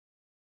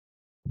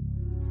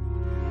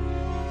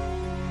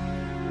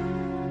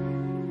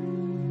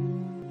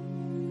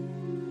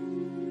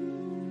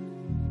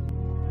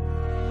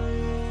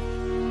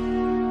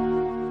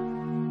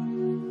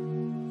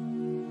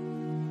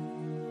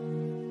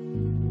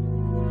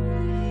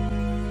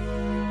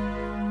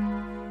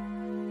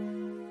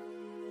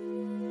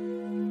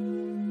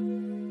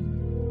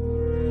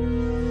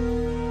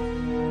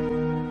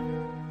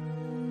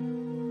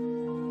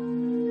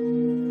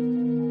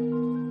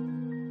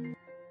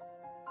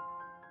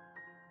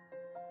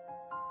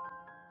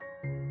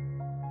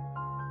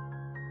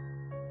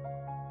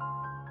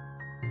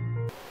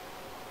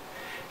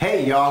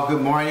Hey y'all,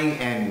 good morning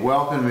and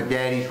welcome to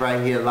Daddy's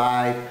Right Here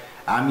Live.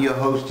 I'm your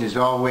host as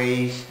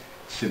always,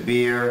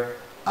 Sabir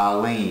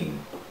Alim.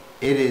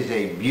 It is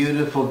a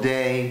beautiful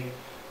day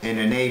in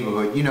the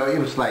neighborhood. You know, it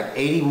was like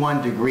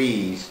 81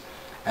 degrees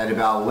at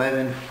about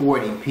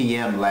 11:40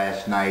 p.m.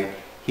 last night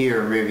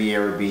here in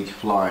Riviera Beach,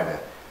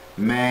 Florida.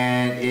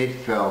 Man, it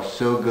felt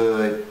so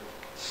good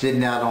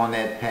sitting out on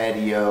that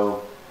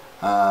patio.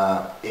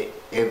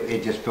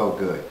 It just felt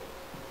good.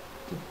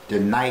 The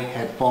night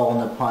had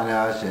fallen upon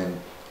us and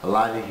a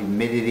lot of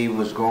humidity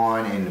was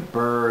gone and the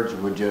birds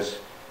were just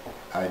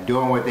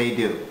doing what they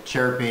do,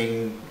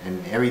 chirping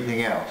and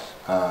everything else.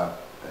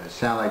 It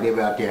sounded like they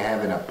were out there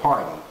having a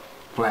party,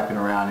 flapping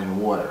around in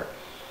the water.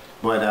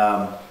 But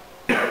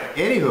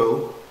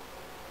anywho,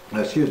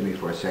 excuse me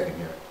for a second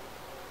here.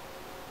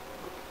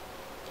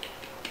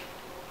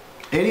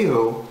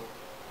 Anywho,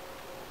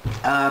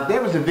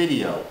 there was a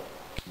video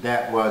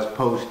that was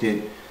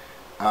posted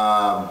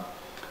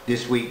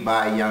this week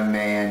by a young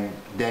man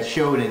that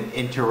showed an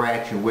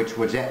interaction which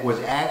was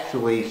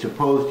actually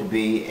supposed to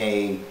be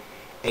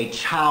a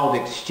child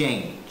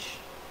exchange,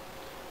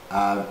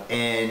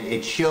 and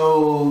it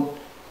showed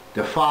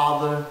the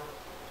father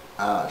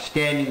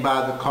standing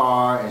by the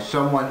car, and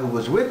someone who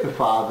was with the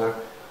father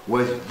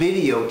was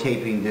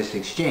videotaping this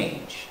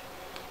exchange.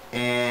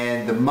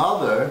 And the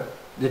mother,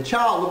 the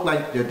child looked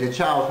like the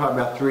child was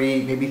probably about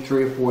maybe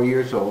 3 or 4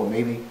 years old,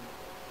 maybe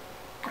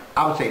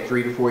I would say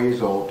 3 to 4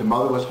 years old. The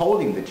mother was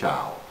holding the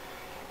child.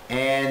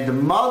 And the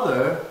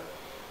mother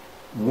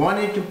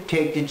wanted to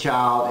take the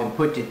child and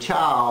put the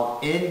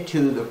child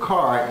into the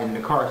car in the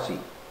car seat.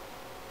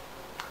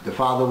 The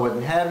father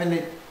wasn't having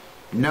it.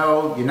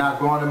 No, you're not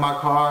going to my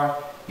car.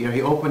 You know,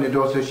 he opened the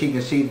door so she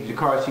can see the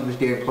car seat was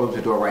there and closed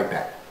the door right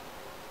back.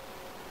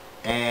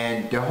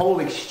 And the whole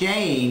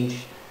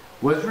exchange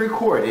was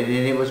recorded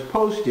and it was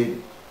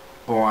posted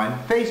on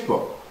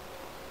Facebook.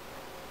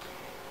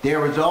 There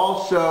was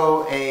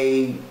also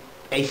a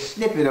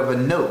snippet of a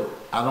note,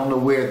 I don't know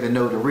where the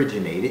note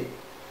originated,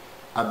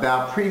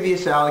 about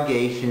previous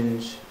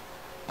allegations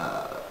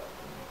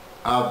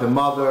of the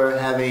mother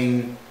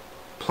having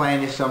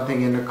planted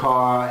something in the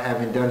car,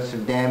 having done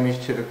some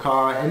damage to the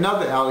car, and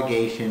other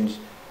allegations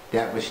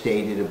that were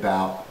stated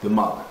about the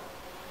mother.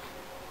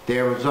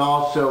 There was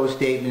also a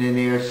statement in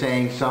there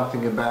saying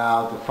something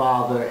about the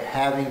father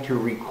having to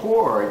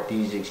record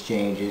these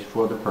exchanges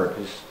for the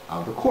purpose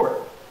of the court.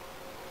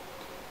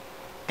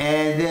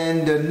 And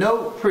then the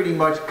note pretty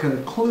much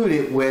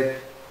concluded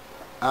with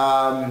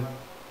some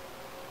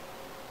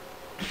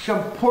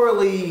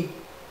poorly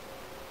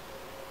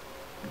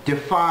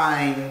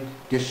defined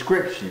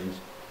descriptions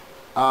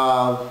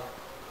of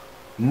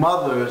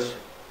mothers,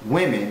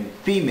 women,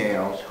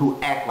 females who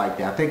act like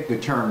that. I think the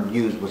term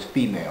used was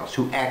females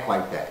who act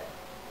like that.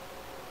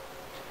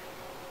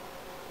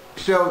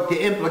 So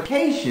the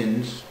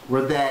implications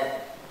were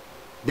that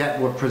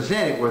were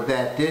presented were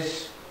that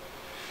this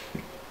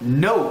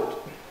note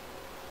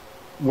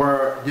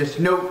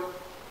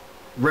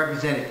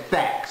represented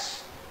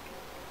facts.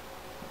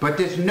 But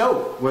this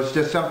note was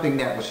just something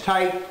that was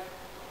typed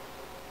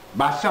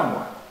by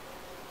someone.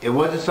 It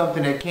wasn't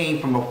something that came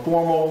from a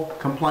formal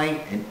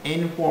complaint, an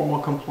informal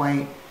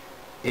complaint.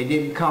 It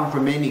didn't come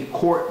from any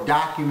court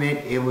document.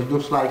 It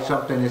looks like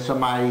something that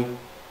somebody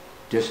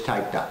just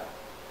typed up.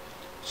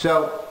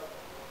 So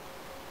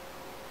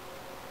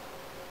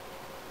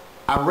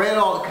I read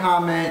all the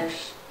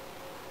comments.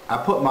 I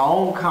put my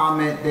own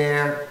comment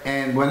there,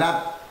 and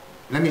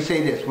let me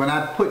say this, when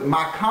I put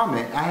my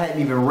comment, I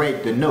hadn't even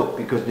read the note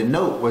because the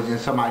note was in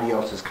somebody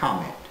else's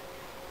comment.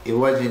 It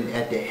wasn't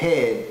at the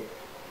head,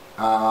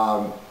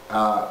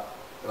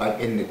 like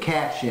in the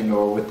caption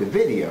or with the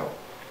video.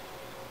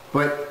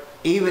 But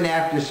even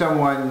after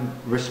someone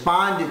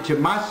responded to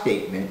my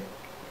statement,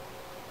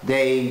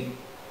 they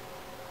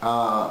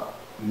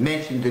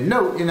mentioned the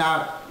note, and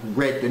I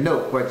read the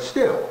note, but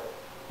still,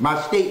 my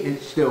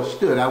statement still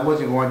stood. I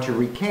wasn't going to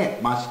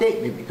recant my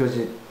statement because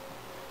it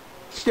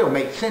still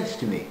makes sense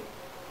to me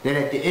that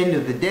at the end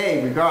of the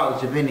day,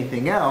 regardless of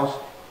anything else,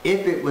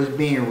 if it was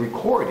being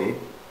recorded,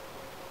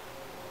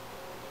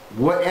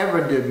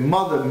 whatever the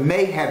mother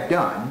may have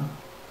done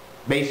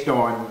based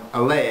on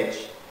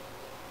alleged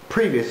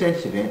previous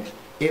incidents,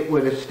 it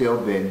would have still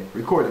been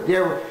recorded.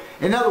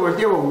 In other words,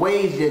 there were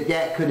ways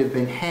that could have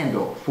been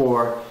handled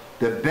for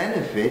the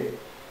benefit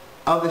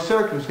of the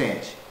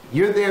circumstance.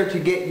 You're there to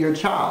get your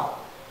child.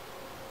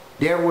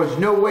 There was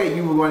no way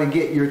you were going to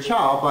get your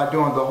child by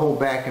doing the whole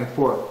back and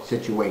forth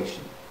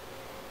situation.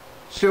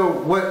 So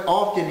what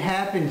often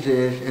happens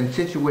is, in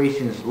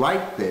situations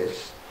like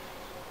this,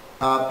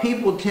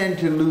 people tend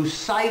to lose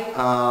sight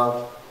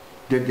of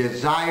the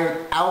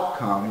desired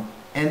outcome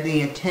and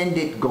the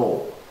intended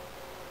goal.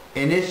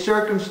 In this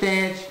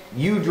circumstance,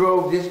 you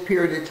drove this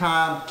period of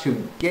time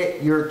to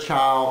get your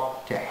child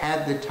to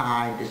have the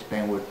time to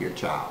spend with your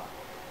child.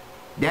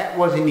 That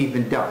wasn't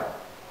even done.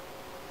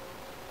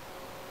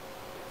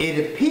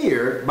 It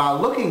appeared, by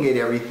looking at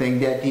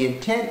everything, that the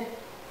intent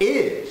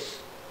is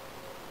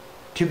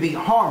to be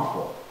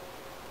harmful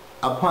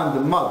upon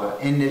the mother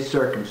in this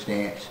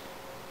circumstance,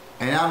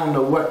 And I don't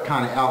know what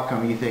kind of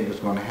outcome you think is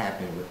going to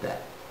happen with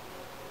that.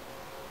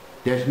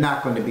 There's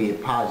not going to be a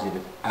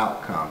positive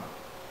outcome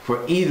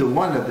for either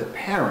one of the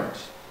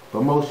parents,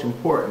 but most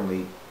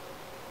importantly,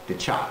 the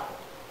child.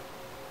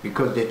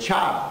 Because the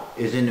child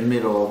is in the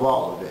middle of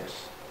all of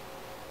this.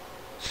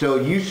 So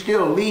you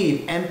still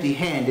leave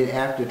empty-handed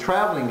after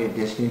traveling a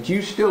distance.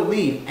 You still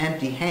leave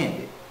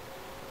empty-handed.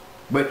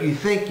 But you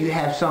think you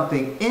have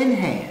something in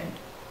hand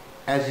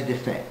as a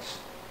defense.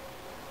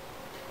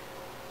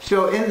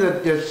 So in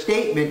the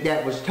statement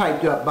that was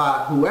typed up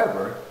by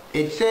whoever,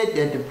 it said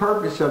that the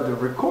purpose of the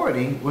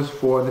recording was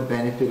for the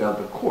benefit of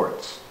the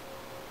courts.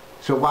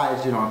 So why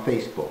is it on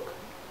Facebook?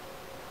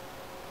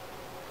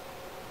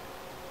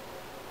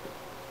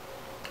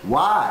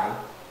 Why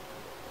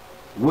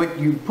would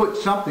you put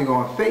something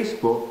on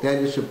Facebook that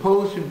is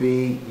supposed to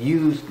be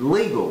used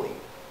legally?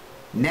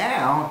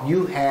 Now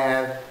you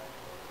have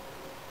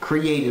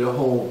created a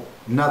whole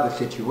nother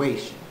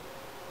situation,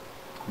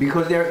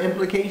 because there are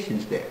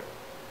implications there.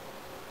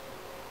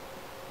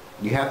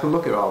 You have to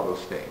look at all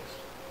those things.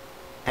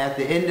 At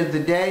the end of the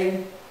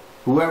day,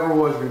 whoever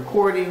was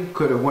recording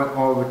could have went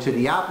over to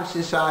the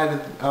opposite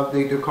side of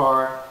the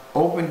car,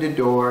 opened the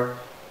door,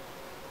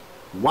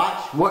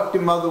 watched what the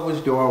mother was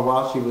doing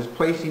while she was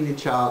placing the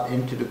child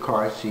into the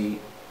car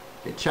seat.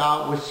 The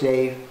child was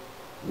safe.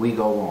 We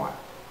go on.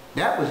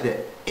 That was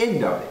the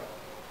end of it.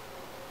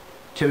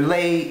 To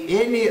lay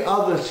any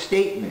other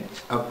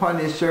statements upon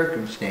this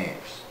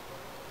circumstance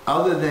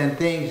other than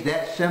things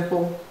that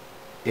simple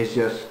is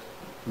just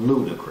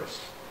ludicrous.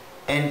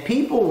 And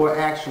people were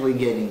actually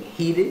getting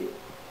heated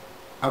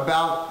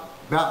about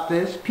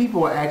this.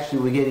 People were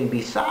actually getting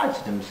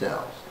besides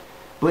themselves.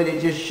 But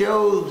it just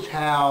shows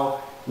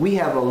how we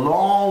have a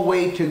long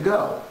way to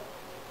go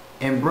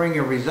in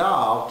bringing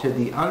resolve to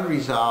the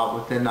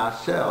unresolved within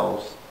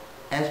ourselves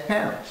as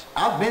parents.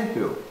 I've been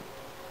through it.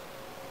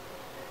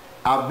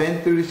 I've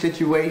been through the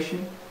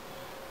situation.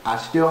 I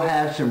still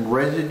have some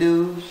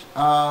residues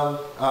of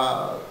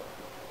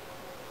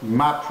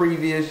my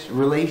previous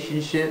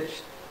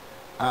relationships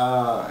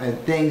and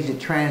things that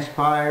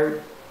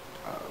transpired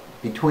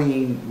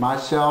between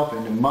myself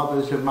and the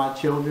mothers of my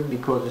children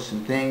because of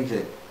some things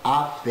that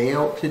I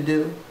failed to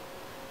do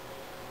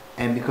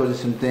and because of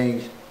some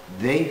things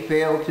they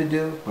failed to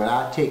do. But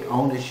I take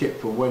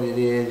ownership for what it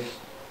is,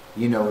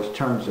 you know, in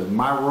terms of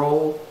my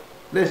role.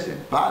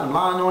 Listen, bottom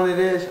line on it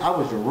is, I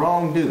was the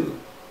wrong dude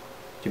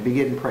to be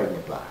getting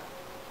pregnant by.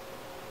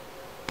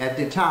 At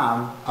the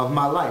time of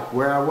my life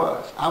where I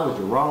was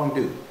the wrong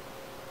dude.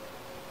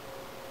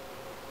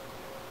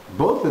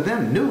 Both of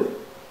them knew it.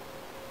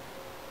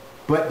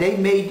 But they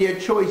made their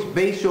choice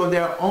based on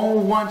their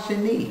own wants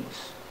and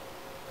needs.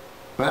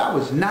 But I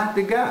was not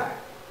the guy.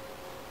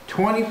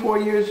 24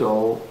 years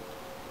old,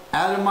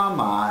 out of my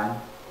mind,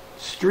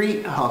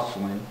 street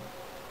hustling,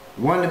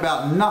 worrying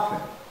about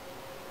nothing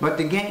but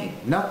the game.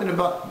 Nothing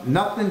but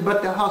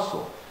the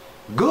hustle.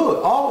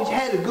 Good, always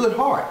had a good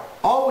heart.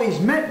 Always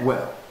meant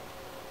well.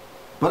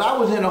 But I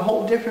was in a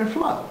whole different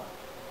flow.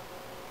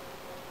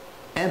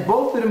 And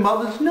both of the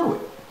mothers knew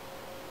it.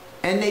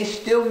 And they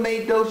still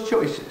made those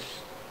choices.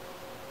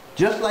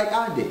 Just like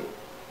I did.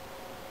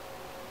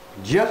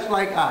 Just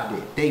like I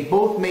did. They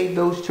both made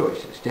those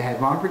choices to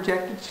have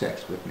unprotected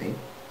sex with me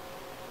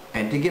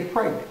and to get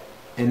pregnant.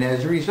 And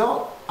as a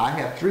result, I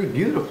have 3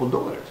 beautiful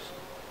daughters.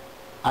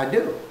 I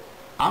do.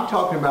 I'm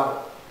talking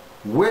about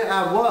where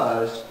I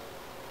was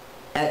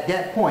at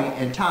that point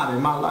in time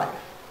in my life.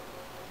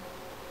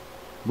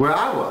 Where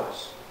I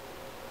was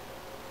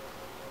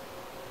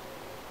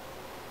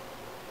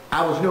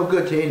no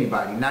good to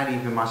anybody, not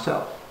even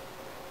myself.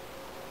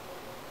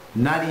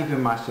 Not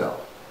even myself.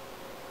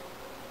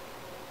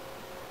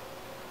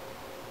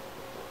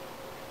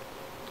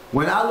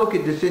 When I look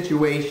at the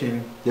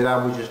situation that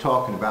I was just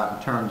talking about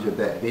in terms of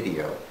that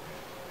video,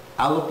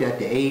 I looked at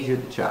the age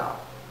of the child.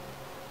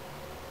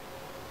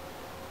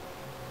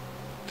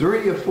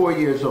 3 or 4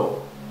 years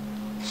old.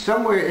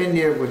 Somewhere in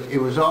there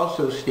it was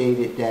also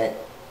stated that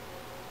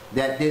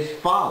this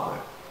father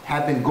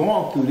had been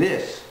going through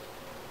this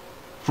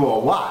for a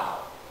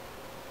while,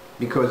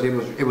 because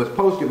it was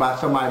posted by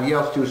somebody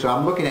else too. So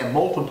I'm looking at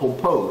multiple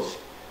posts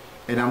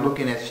and I'm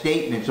looking at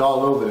statements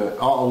all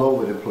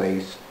over the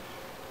place,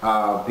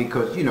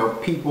 because, you know,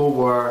 people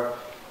were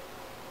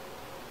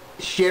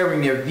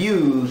sharing their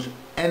views,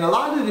 and a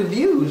lot of the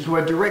views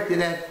were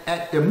directed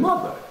at the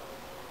mother.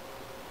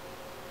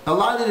 A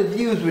lot of the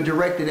views were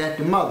directed at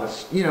the mother,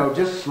 you know,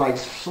 just like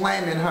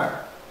slamming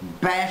her,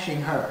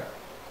 bashing her,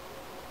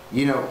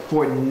 you know,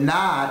 for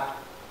not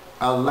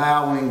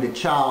allowing the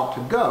child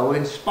to go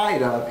in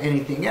spite of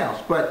anything else.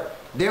 But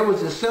there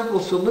was a simple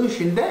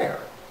solution there.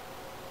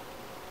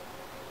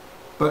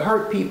 But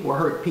hurt people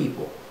hurt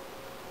people.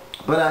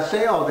 But I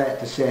say all that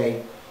to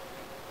say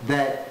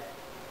that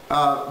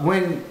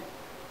when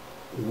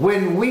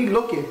we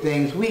look at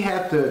things, we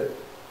have to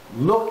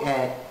look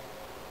at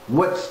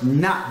what's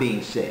not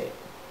being said.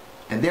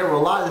 And there were a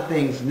lot of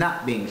things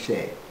not being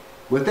said.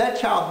 With that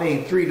child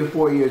being 3 to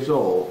 4 years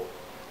old,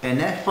 and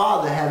that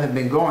father having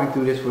been going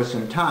through this for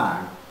some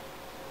time,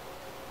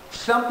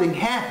 something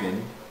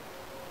happened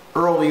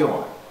early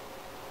on.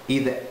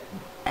 Either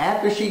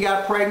after she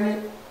got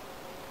pregnant,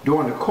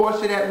 during the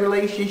course of that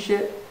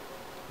relationship,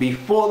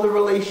 before the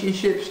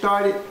relationship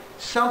started,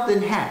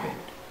 something happened.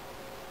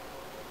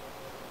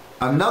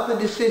 Another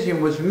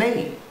decision was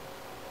made.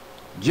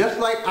 Just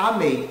like I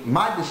made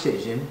my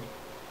decision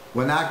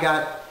when I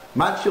got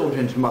my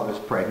children's mothers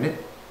pregnant.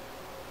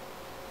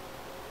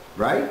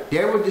 Right?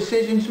 There were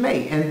decisions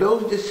made, and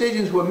those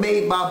decisions were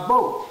made by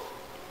both.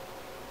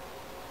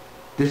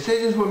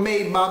 Decisions were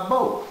made by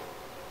both.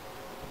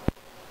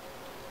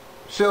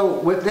 So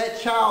with that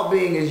child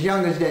being as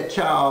young as that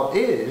child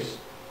is,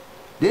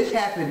 this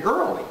happened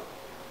early.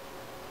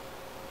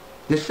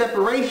 The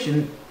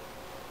separation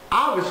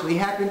obviously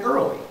happened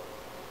early.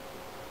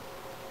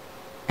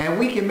 And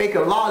we can make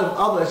a lot of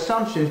other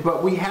assumptions,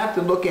 but we have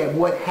to look at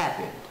what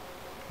happened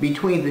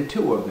between the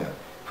two of them.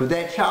 For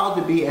that child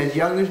to be as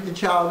young as the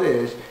child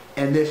is,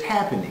 and this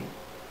happening.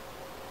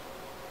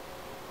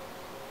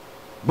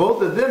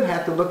 Both of them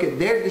have to look at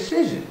their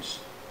decisions.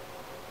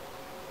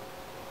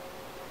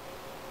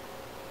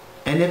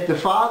 And if the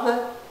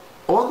father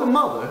or the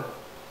mother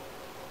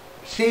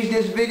sees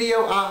this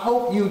video, I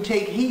hope you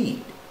take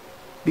heed.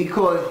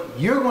 Because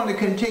you're going to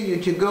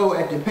continue to go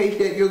at the pace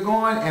that you're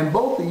going, and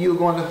both of you are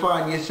going to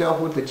find yourself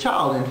with a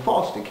child in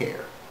foster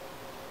care.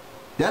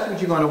 That's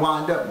what you're going to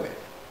wind up with.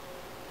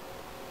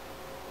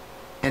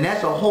 And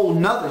that's a whole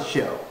nother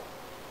show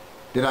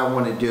that I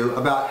want to do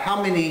about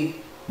how many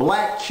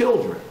black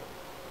children,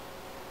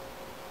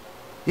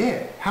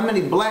 how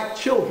many black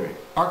children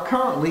are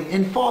currently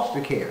in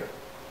foster care.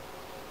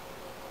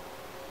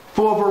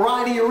 For a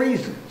variety of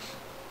reasons.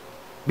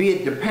 Be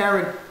it the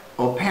parent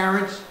or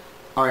parents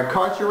are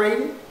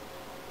incarcerated,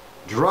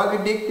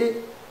 drug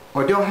addicted,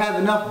 or don't have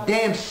enough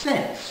damn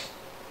sense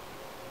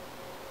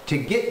to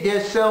get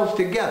themselves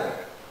together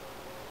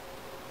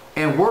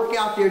and work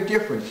out their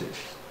differences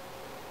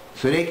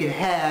so they can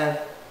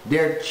have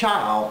their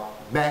child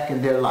back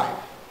in their life.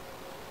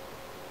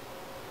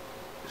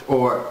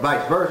 Or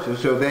vice versa,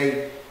 so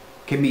they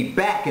can be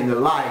back in the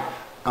life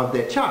of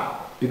their child.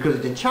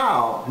 Because the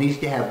child needs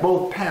to have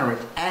both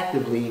parents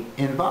actively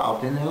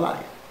involved in their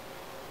life.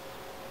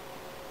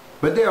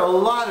 But there are a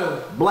lot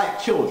of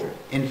black children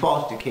in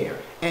foster care.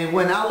 And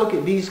when I look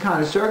at these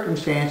kind of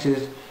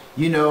circumstances,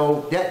 you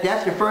know,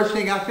 that's the first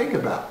thing I think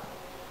about.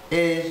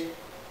 Is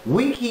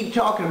we keep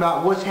talking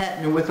about what's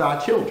happening with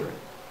our children.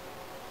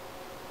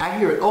 I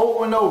hear it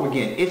over and over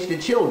again. It's the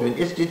children,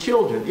 it's the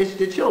children, it's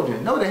the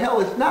children. No, the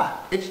hell it's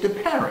not. It's the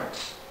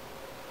parents.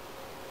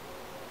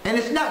 And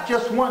it's not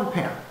just one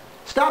parent.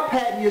 Stop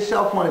patting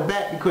yourself on the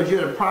back because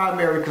you're the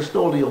primary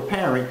custodial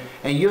parent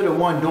and you're the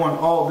one doing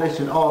all this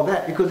and all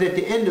that. Because at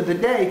the end of the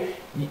day,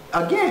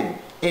 again,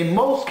 in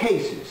most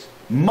cases,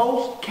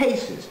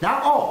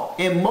 not all,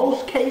 in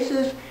most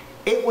cases,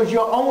 it was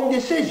your own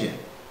decision.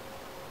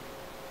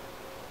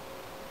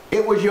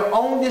 It was your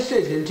own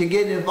decision to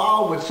get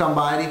involved with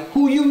somebody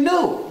who you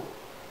knew.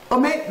 Or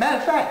matter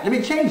of fact, let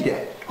me change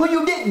that. Who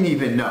you didn't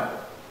even know.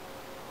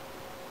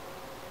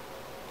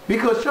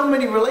 Because so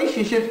many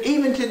relationships,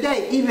 even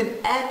today, even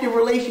active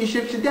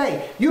relationships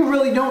today, you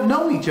really don't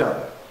know each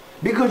other.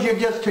 Because you're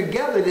just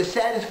together to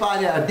satisfy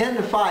the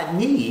identified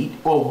need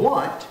or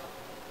want.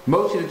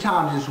 Most of the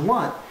times it's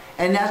want.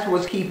 And that's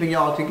what's keeping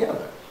y'all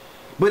together.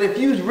 But if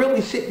you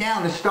really sit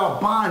down and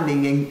start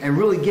bonding and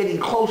really getting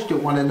close to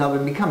one another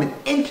and becoming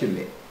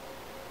intimate,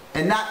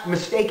 and not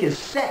mistaking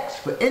sex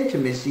for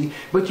intimacy,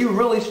 but you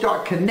really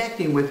start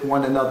connecting with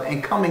one another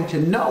and coming to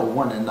know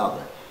one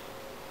another,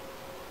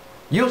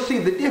 you'll see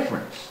the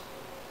difference.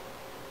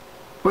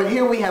 But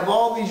here we have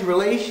all these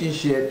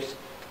relationships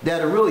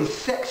that are really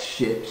sex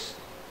ships,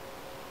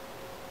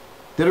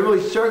 that are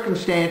really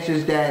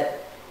circumstances that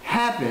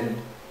happen,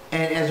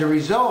 and as a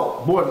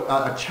result brought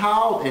a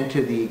child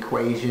into the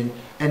equation,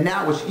 and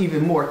now it's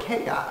even more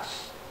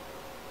chaos.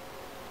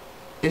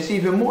 It's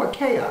even more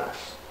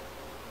chaos.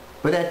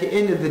 But at the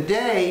end of the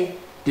day,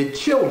 the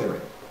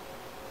children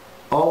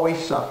always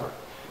suffer.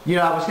 You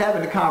know, I was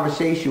having a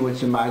conversation with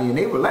somebody and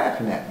they were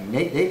laughing at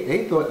me.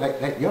 They thought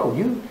like yo,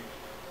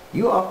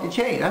 you off the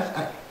chain.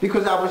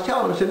 Because I was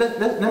telling them, I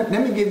said,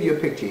 let me give you a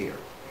picture here.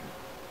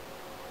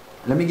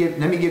 Let me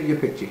give you a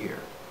picture here.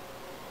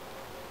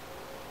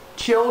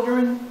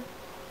 Children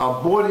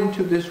are brought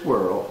into this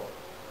world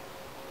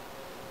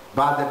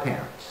by their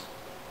parents.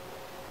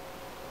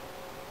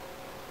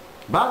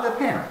 By their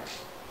parents.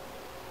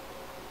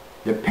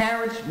 The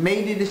parents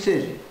made the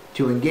decision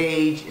to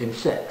engage in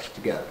sex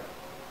together.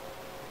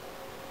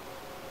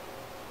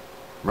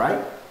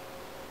 Right?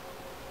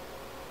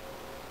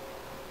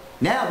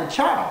 Now the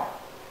child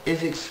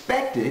is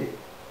expected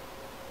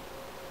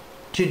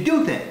to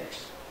do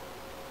things.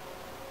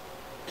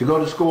 To go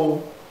to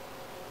school,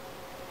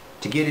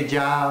 to get a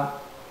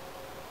job,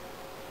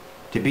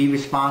 to be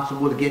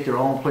responsible, to get their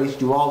own place,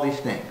 do all these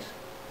things.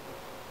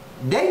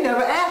 They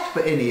never asked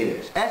for any of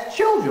this. As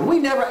children, we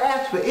never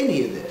asked for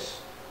any of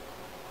this.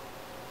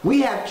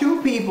 We have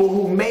two people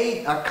who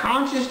made a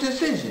conscious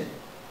decision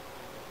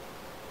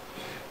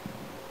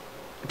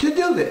to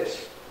do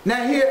this.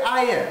 Now here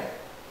I am.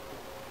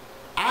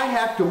 I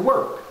have to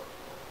work.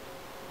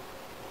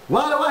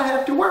 Why do I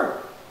have to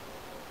work?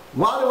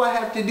 Why do I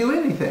have to do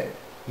anything?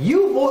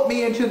 You brought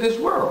me into this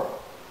world.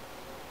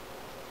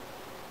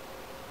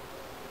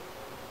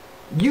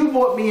 You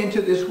brought me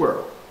into this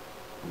world.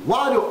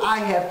 Why do I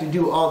have to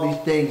do all these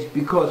things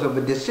because of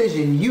a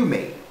decision you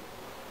made?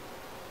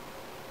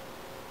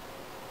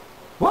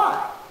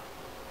 Why?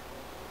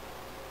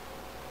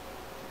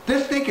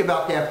 Just think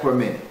about that for a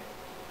minute.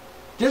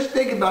 Just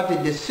think about the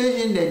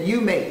decision that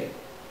you made.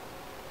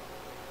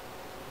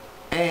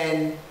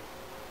 And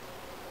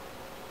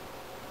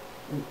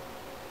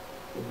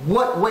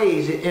what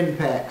ways it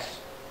impacts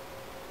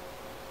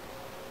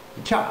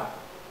the child.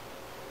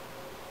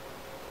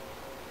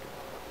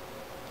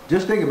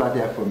 Just think about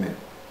that for a minute.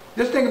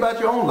 Just think about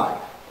your own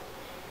life.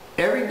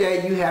 Every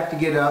day you have to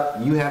get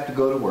up, you have to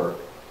go to work.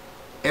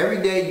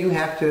 Every day you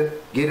have to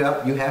get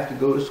up, you have to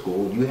go to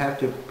school, you have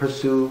to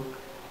pursue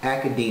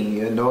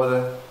academia in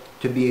order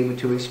to be able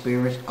to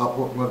experience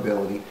upward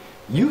mobility.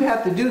 You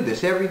have to do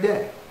this every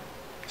day.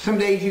 Some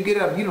days you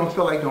get up, you don't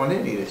feel like doing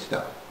any of this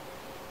stuff.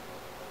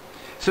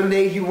 Some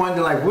days you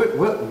wonder, like,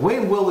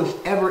 when will this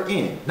ever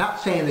end? Not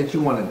saying that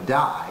you want to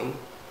die,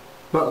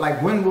 but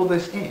like, when will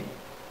this end?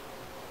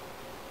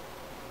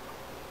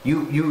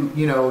 You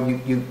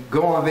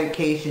go on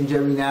vacations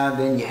every now and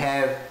then, you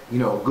have,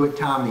 a good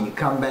time, and you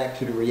come back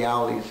to the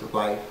realities of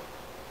life.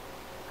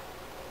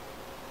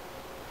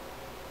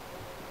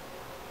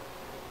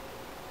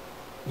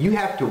 You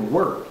have to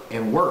work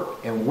and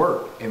work and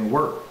work and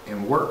work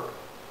and work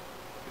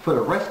for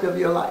the rest of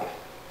your life.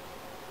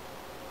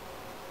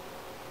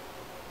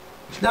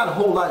 There's not a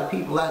whole lot of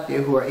people out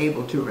there who are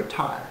able to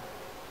retire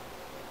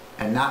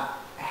and not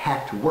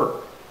have to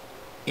work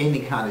any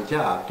kind of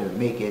job to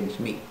make ends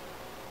meet.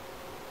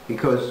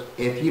 Because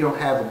if you don't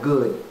have a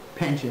good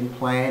pension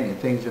plan and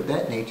things of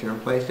that nature in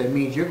place, that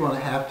means you're going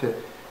to have to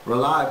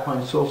rely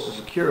upon Social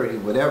Security,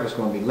 whatever's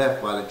going to be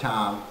left by the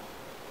time,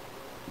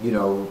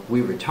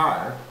 we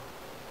retire.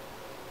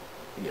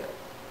 Yeah.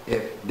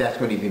 If that's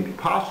going to even be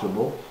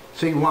possible.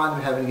 So you wind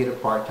up having to get a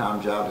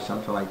part-time job or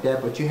something like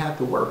that, but you have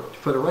to work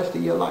for the rest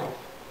of your life.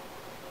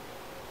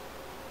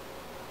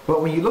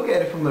 But when you look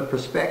at it from the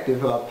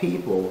perspective of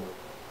people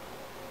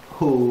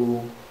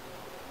who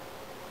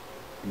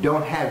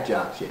don't have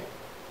jobs yet,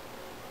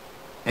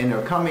 and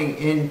they're coming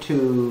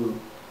into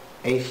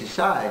a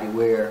society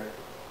where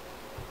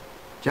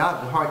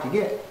jobs are hard to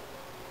get,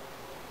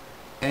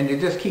 and they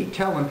just keep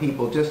telling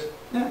people, just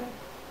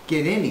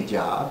get any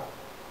job,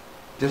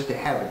 just to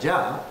have a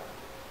job.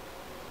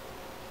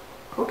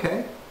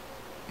 Okay.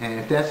 And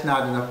if that's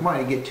not enough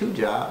money, get 2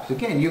 jobs.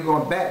 Again, you're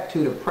going back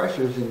to the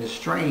pressures and the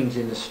strains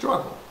and the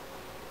struggle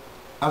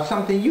of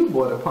something you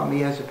brought upon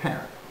me as a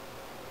parent.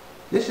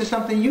 This is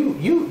something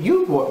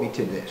you brought me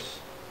to this.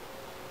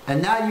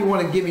 And now you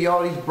want to give me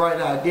all these bright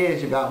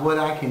ideas about what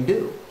I can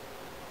do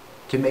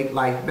to make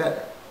life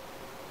better.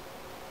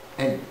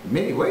 And in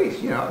many ways,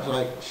 it's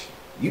like,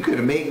 you could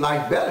have made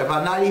life better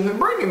by not even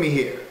bringing me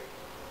here.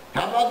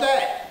 How about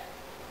that?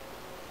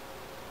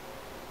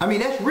 I mean,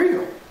 that's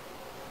real.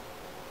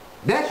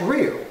 That's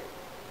real.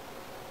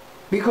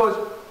 Because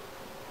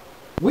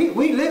we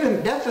live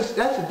in, that's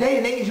a day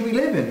and age we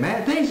live in,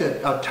 man. Things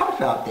are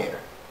tough out there.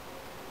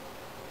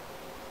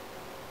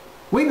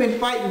 We've been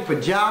fighting for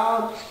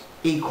jobs,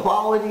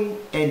 equality,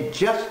 and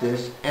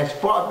justice as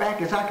far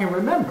back as I can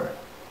remember.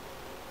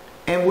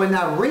 And when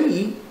I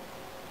read,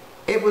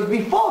 it was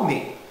before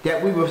me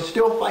that we were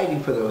still fighting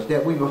for those,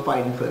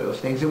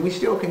 things, and we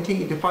still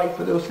continue to fight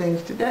for those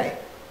things today.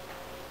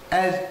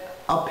 As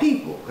a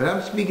people, and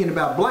I'm speaking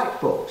about black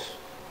folks,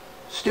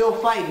 still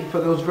fighting for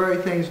those very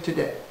things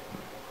today.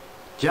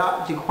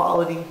 Jobs,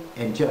 equality,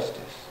 and justice.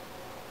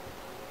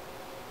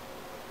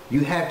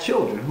 You have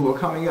children who are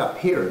coming up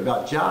here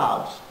about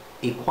jobs,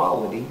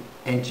 equality,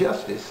 and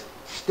justice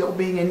still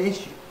being an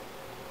issue.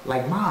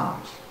 Like,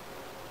 moms,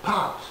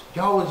 pops,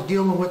 y'all was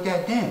dealing with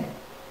that then.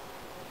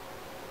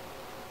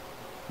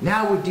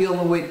 Now we're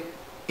dealing with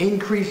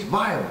increased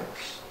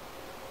violence.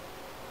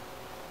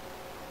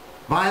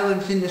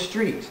 Violence in the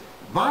streets.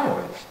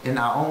 Violence in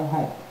our own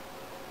home.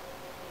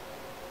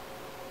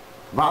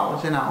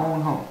 Violence in our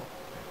own home.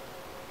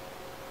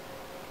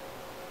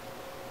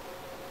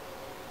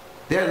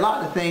 There are a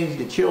lot of things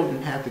that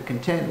children have to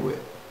contend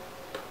with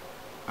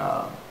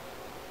that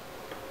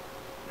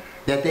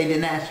they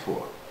didn't ask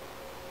for.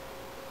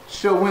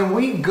 So when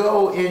we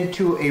go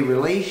into a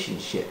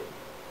relationship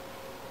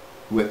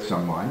with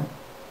someone,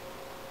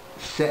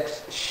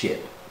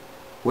 sex-ship,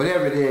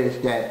 whatever it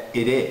is that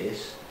it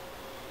is,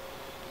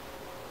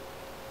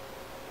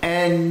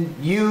 and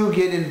you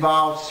get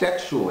involved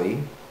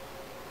sexually,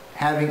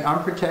 having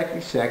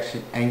unprotected sex,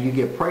 and you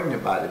get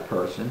pregnant by the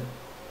person,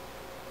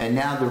 and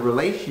now the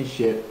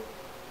relationship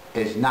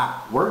is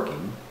not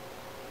working,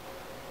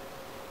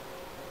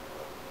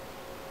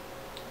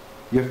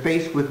 you're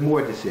faced with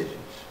more decisions.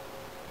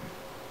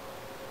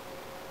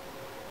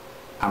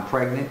 I'm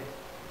pregnant.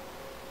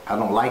 I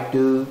don't like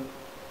dude.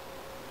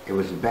 It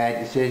was a bad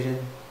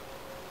decision.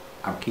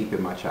 I'm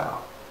keeping my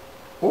child.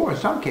 Or in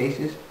some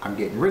cases, I'm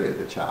getting rid of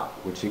the child,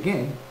 which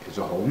again is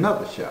a whole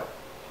nother show.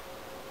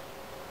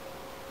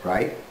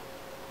 Right?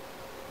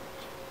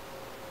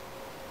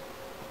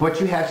 But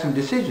you have some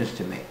decisions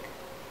to make.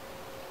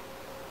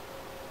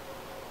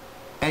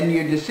 And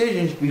your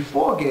decisions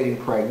before getting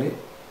pregnant,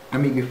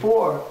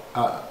 before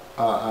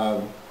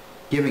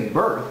giving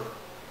birth,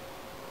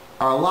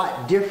 are a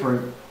lot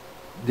different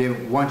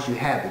than once you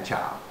have the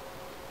child.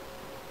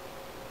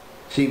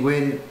 See,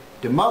 when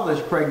the mother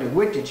is pregnant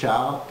with the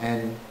child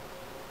and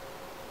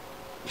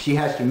she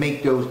has to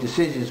make those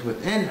decisions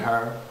within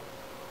her,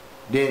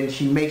 then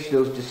she makes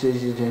those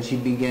decisions and she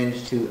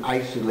begins to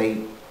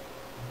isolate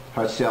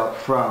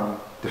herself from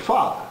the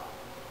father,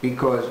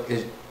 because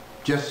it's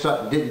just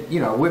something,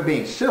 we're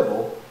being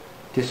civil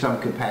to some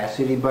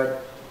capacity,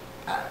 but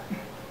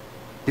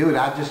dude,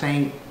 I just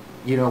ain't,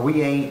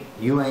 we ain't,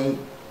 you ain't,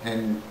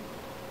 and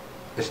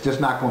it's just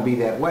not going to be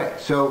that way.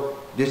 So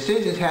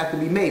decisions have to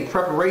be made.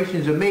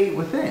 Preparations are made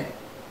within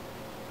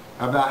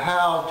about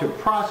how to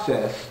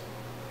process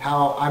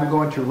how I'm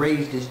going to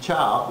raise this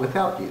child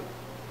without you.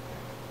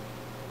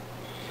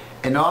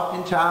 And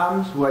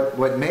oftentimes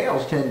what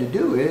males tend to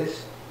do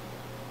is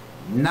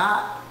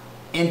not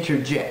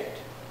interject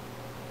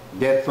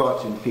their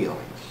thoughts and feelings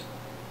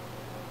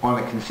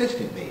on a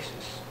consistent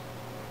basis.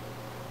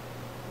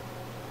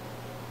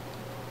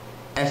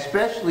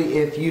 Especially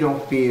if you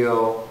don't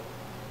feel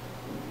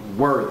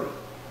worthy,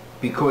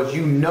 because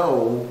you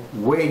know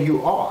where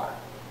you are.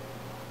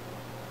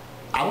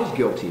 I was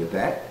guilty of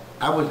that.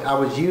 I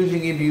was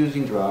using and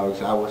abusing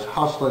drugs. I was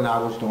hustling. I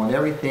was doing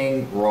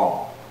everything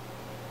wrong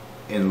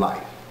in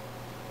life.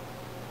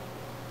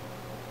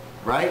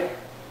 Right?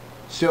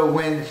 So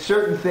when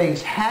certain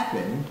things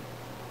happened,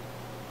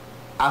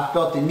 I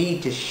felt the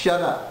need to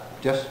shut up.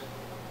 Just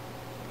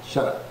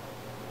shut up.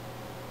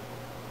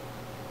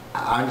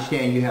 I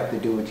understand you have to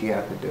do what you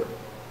have to do.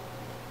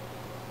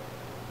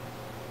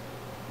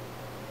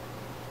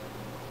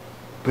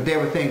 But there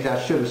were things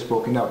I should have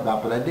spoken up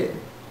about, but I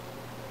didn't.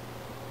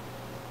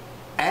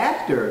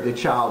 After the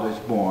child is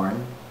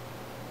born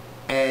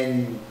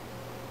and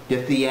the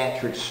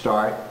theatrics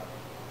start,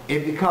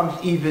 it becomes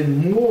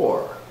even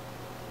more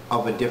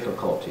of a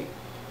difficulty,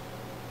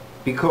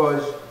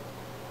 because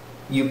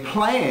you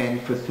plan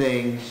for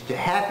things to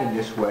happen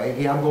this way.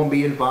 Yeah, I'm going to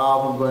be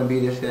involved, I'm going to be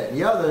this, that, and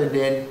the other. And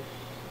then,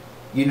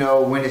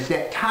 when it's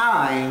that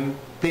time,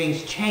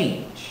 things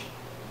change.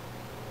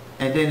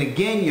 And then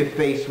again, you're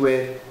faced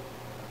with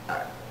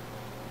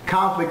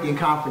conflict and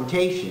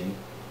confrontation,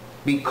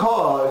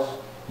 because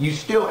you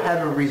still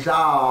haven't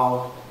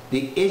resolved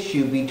the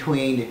issue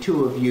between the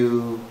two of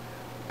you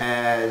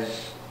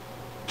as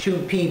two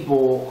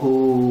people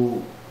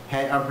who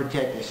had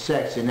unprotected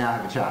sex and now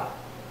have a child.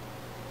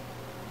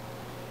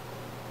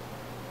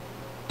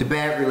 The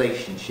bad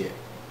relationship,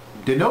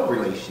 the no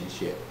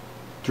relationship.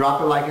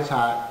 Drop it like it's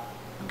hot,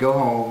 go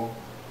home,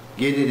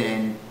 get it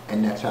in,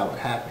 and that's how it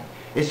happened.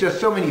 It's just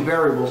so many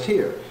variables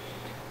here.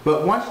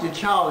 But once the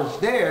child is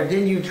there,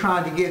 then you're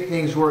trying to get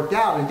things worked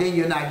out, and then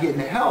you're not getting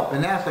the help.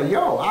 And that's like,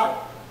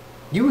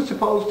 you were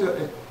supposed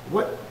to,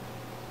 what?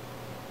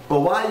 But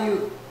why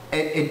you,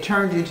 it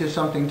turns into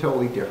something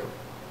totally different.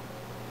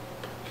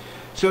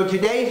 So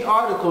today's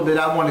article that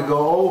I want to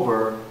go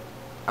over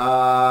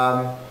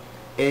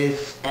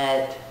is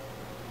at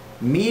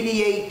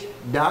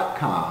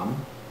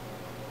mediate.com,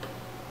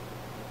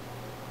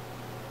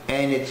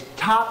 and it's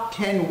top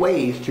 10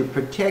 ways to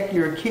protect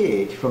your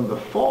kids from the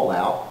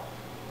fallout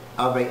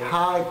of a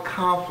high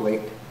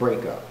conflict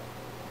breakup.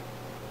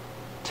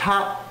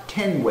 Top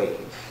 10 ways.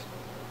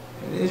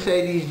 And they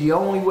say these are the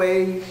only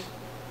ways.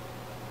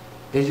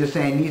 It's just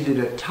saying these are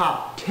the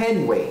top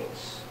 10 ways.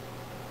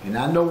 And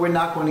I know we're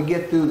not going to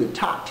get through the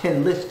top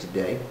 10 list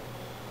today,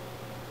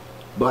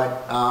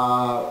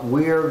 but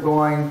we're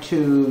going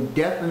to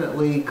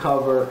definitely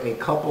cover a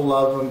couple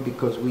of them,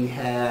 because we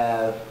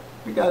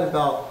got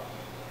about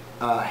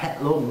a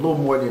little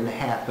more than a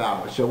half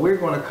hour. So we're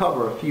going to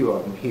cover a few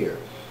of them here.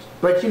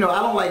 But I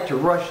don't like to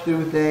rush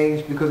through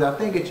things, because I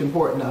think it's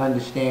important to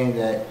understand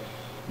that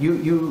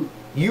you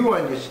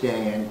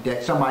understand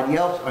that somebody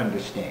else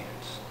understands.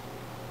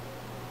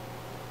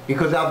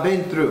 Because I've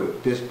been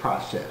through this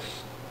process.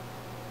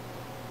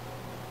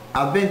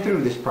 I've been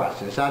through this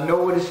process. I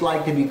know what it's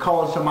like to be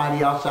calling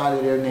somebody outside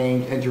of their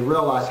names and to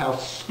realize how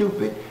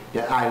stupid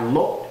that I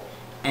looked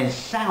and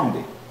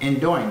sounded in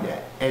doing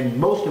that. And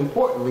most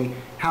importantly,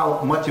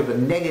 how much of a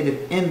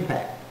negative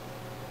impact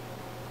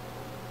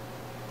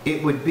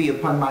it would be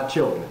upon my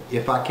children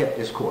if I kept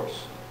this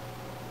course.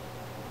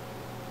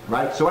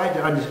 Right? So I had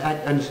to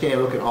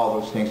understand, look at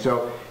all those things.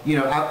 So,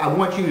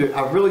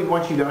 I really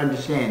want you to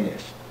understand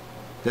this.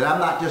 That I'm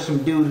not just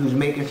some dude who's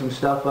making some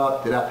stuff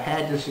up, that I've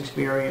had this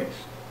experience.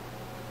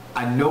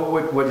 I know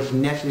what is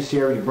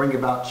necessary to bring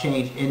about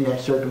change in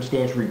that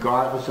circumstance,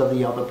 regardless of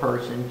the other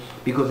person.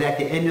 Because at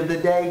the end of the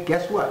day,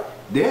 guess what?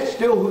 They're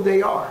still who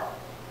they are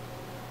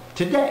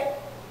today.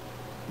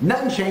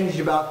 Nothing changed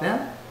about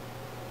them.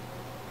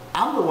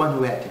 I'm the one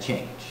who had to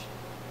change.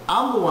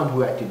 I'm the one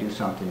who had to do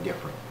something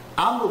different.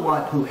 I'm the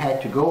one who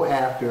had to go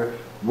after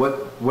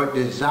what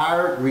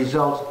desired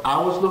results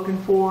I was looking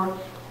for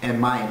and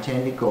my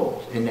intended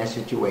goals in that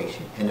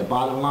situation. And the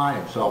bottom line,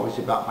 it's always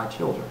about my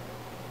children.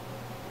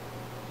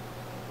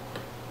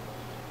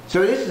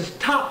 So this is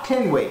top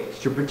 10 ways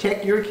to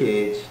protect your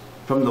kids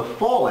from the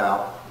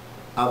fallout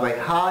of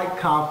a high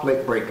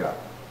conflict breakup.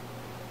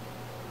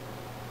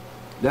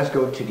 Let's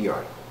go to the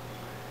article.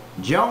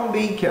 Joan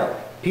B. Kelly,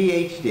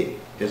 Ph.D.,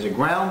 is a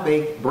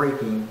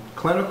groundbreaking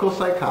clinical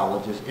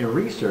psychologist and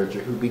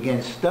researcher who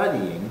began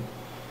studying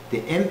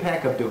the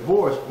impact of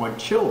divorce on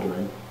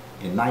children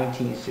in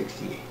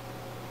 1968.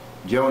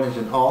 Joan is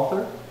an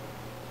author,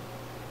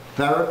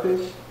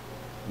 therapist,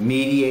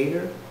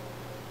 mediator,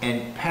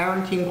 and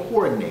parenting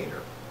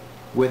coordinator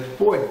with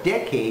 4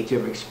 decades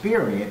of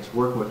experience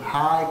working with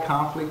high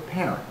conflict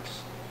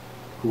parents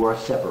who are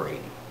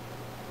separated.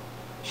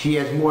 She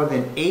has more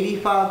than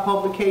 85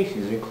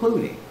 publications,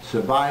 including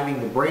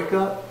Surviving the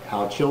Breakup,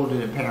 How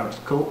Children and Parents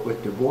Cope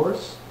with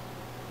Divorce,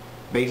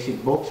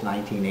 Basic Books,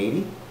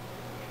 1980.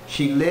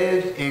 She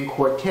lives in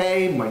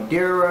Corte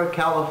Madera,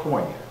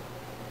 California.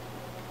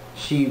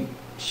 She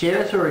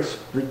shares her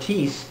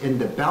expertise in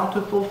the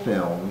bountiful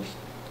films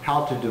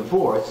How to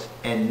Divorce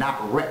and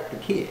Not Wreck the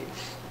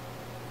Kids.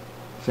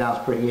 Sounds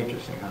pretty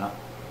interesting, huh?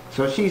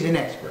 So she's an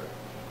expert.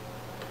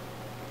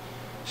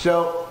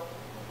 So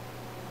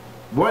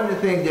one of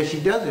the things that she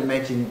doesn't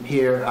mention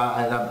here, and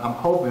I'm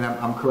hoping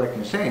I'm correct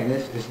in saying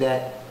this, is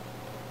that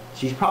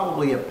she's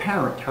probably a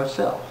parent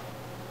herself.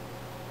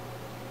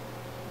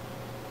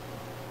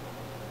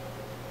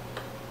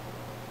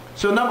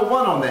 So number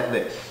 1 on that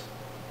list,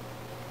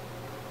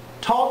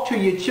 talk to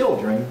your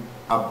children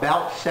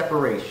about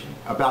separation,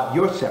 about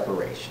your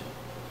separation.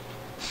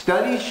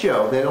 Studies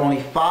show that only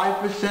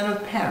 5%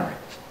 of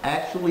parents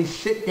actually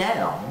sit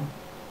down,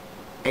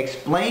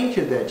 explain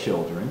to their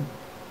children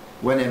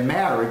when a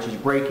marriage is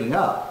breaking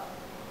up,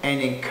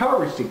 and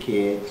encourage the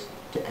kids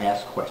to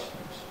ask questions.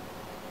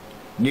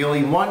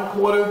 Nearly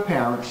 1/4 of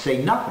parents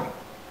say nothing,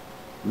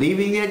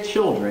 leaving their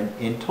children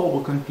in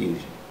total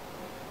confusion.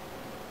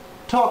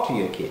 Talk to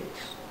your kids.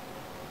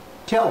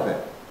 Tell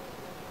them,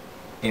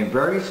 in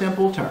very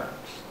simple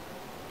terms,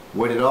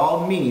 what it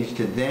all means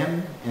to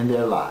them and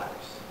their lives.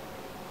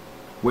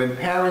 When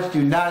parents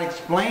do not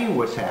explain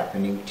what's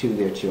happening to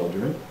their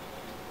children,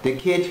 the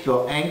kids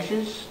feel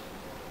anxious,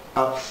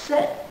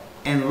 upset,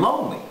 and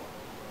lonely,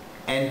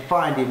 and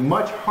find it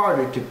much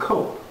harder to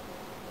cope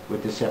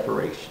with the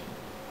separation.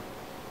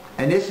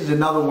 And this is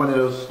another one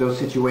of those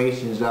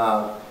situations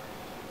of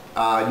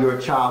you're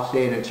a child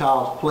staying in a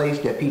child's place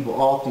that people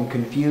often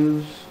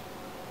confuse.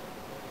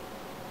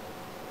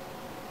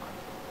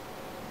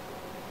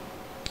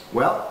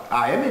 Well,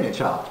 I am in a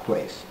child's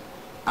place.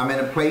 I'm in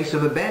a place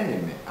of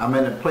abandonment. I'm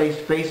in a place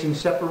facing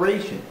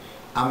separation.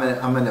 I'm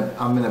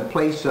in a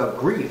place of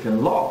grief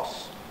and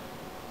loss.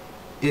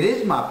 It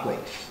is my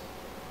place.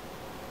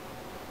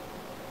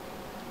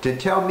 To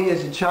tell me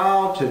as a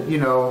child to,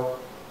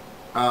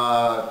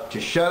 to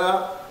shut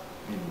up,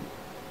 and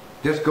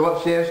just go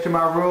upstairs to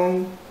my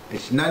room,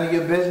 it's none of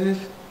your business.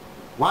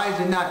 Why is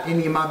it not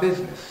any of my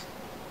business?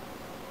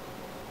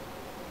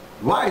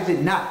 Why is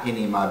it not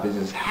any of my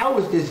business? How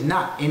is this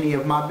not any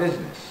of my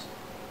business?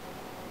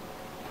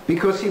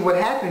 Because see, what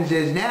happens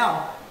is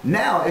now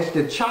it's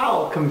the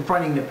child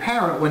confronting the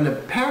parent when the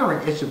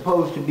parent is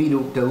supposed to be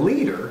the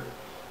leader.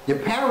 The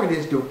parent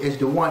is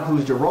the one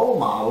who's the role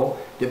model.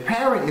 The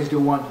parent is the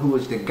one who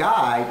is the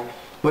guide.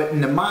 But in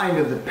the mind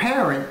of the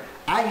parent,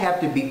 I have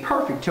to be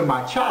perfect to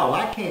my child.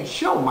 I can't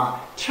show my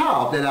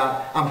child that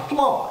I'm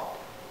flawed.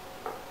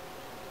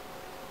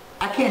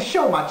 I can't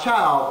show my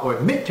child or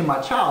admit to my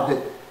child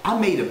that I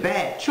made a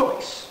bad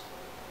choice.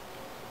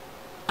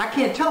 I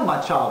can't tell my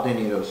child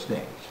any of those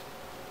things.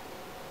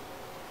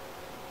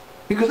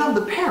 Because I'm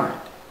the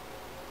parent.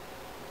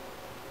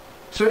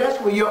 So that's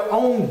where your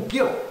own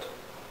guilt,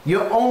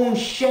 your own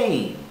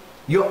shame,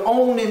 your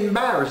own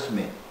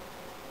embarrassment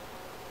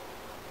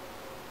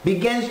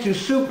begins to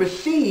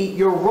supersede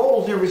your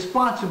roles and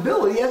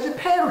responsibility as a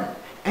parent.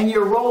 And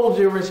your roles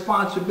and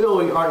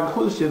responsibility are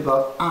inclusive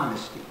of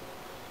honesty,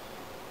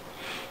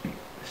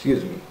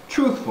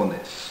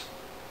 truthfulness,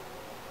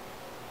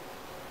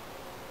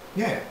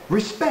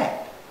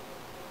 respect,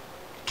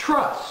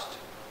 trust.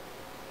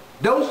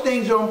 Those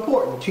things are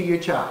important to your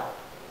child.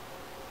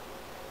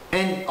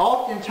 And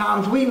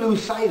oftentimes we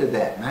lose sight of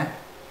that, man.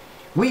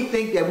 We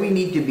think that we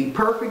need to be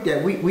perfect,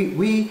 that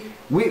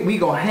we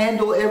gonna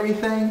handle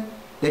everything,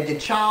 that the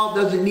child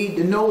doesn't need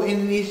to know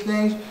any of these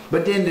things,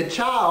 but then the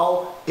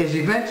child is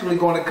eventually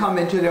going to come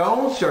into their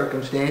own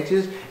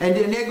circumstances, and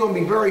then they're going to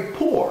be very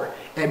poor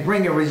at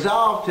bringing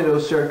resolve to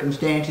those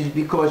circumstances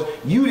because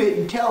you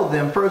didn't tell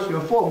them first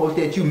and foremost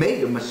that you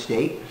made a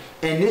mistake,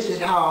 and this is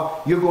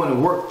how you're going to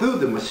work through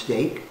the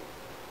mistake.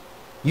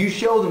 You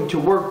show them to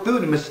work through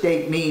the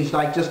mistake means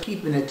like just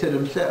keeping it to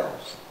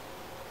themselves.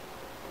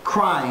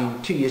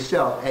 Crying to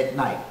yourself at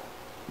night.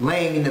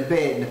 Laying in the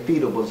bed in a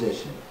fetal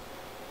position.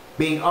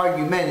 Being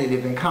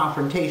argumentative and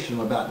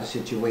confrontational about the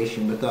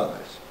situation with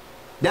others.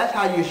 That's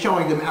how you're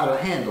showing them how to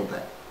handle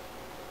that.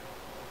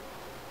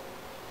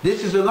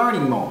 This is a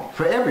learning moment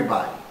for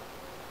everybody.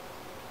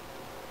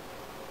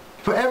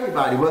 For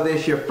everybody, whether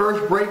it's your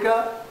first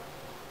breakup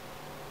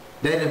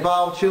that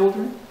involved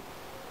children,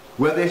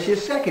 whether it's your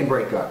second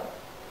breakup,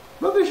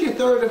 whether it's your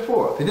third or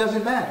fourth, it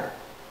doesn't matter.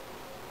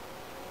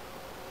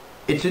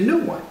 It's a new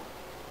one.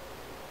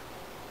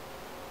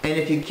 And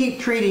if you keep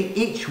treating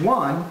each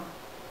one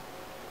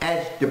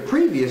as the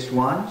previous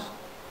ones,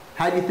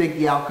 how do you think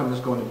the outcome is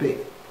going to be?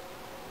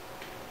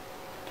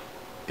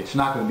 It's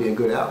not going to be a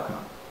good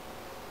outcome.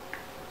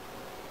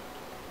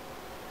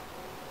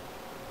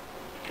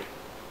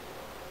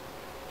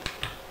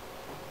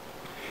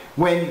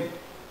 When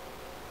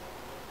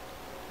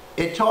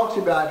it talks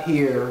about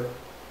here,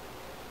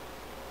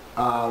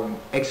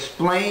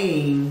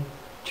 explain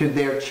to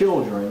their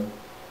children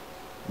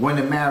when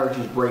the marriage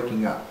is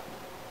breaking up.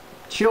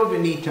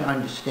 Children need to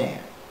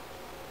understand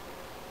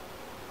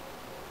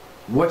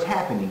what's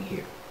happening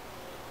here.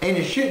 And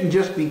it shouldn't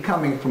just be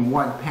coming from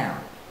one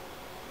parent.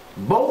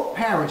 Both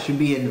parents should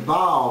be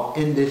involved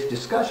in this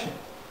discussion.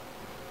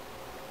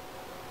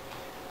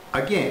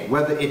 Again,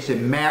 whether it's a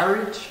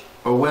marriage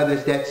or whether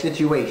it's that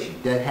situation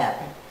that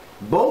happened,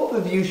 both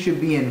of you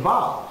should be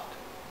involved.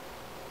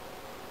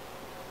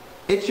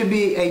 It should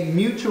be a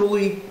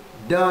mutually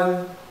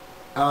done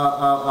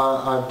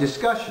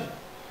discussion.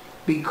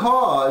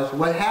 Because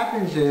what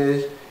happens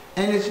is,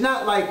 and it's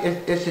not like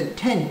it's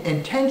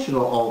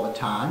intentional all the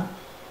time.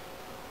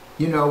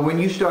 You know, when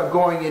you start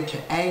going into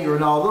anger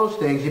and all those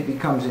things, it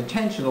becomes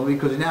intentional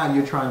because now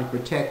you're trying to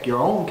protect your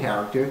own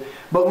character.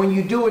 But when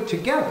you do it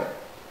together,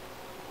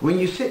 when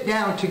you sit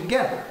down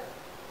together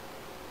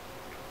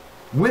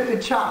with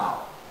a child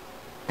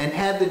and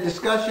have the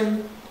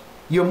discussion,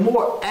 you're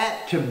more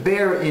apt to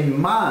bear in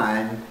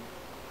mind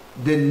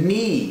the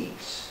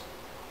needs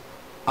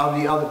of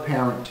the other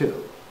parent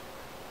too.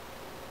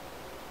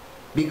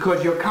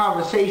 Because your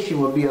conversation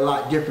will be a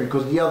lot different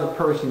because the other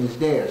person is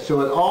there.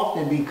 So it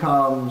often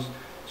becomes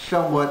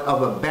somewhat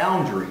of a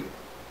boundary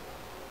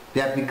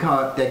that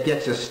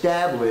gets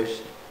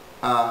established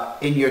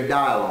in your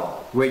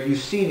dialogue, where you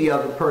see the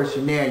other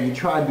person there and you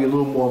try to be a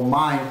little more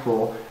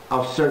mindful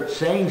of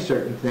saying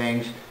certain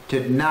things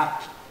to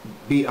not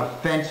be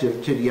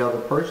offensive to the other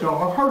person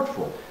or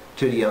hurtful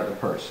to the other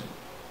person.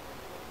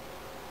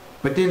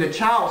 But then the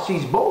child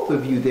sees both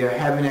of you there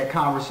having that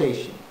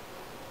conversation.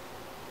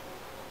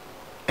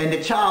 And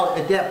the child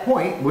at that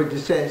point, what it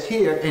says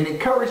here, and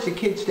encourage the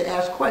kids to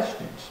ask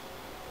questions.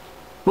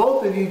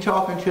 Both of you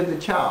talking to the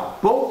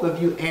child. Both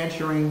of you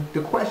answering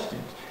the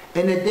questions.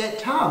 And at that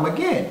time,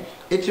 again,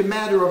 it's a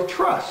matter of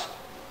trust.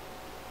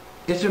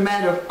 It's a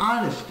matter of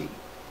honesty.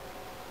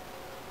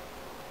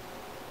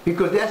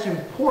 Because that's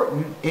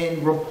important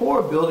in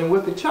rapport building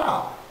with the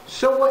child.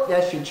 So what,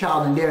 that's your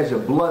child and there's a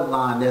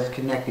bloodline that's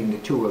connecting the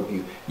two of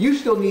you. You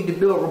still need to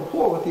build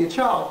rapport with your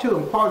child too.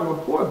 And part of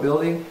rapport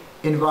building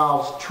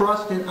involves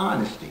trust and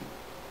honesty.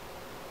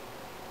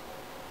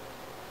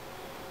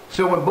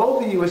 So when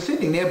both of you are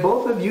sitting there,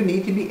 both of you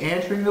need to be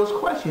answering those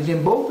questions.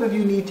 And both of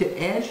you need to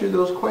answer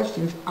those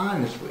questions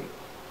honestly.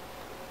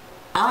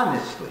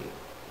 Honestly.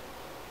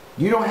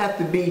 You don't have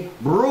to be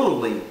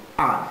brutally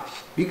honest.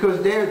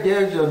 Because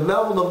there's a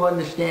level of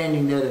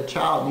understanding that a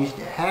child needs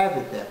to have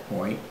at that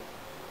point,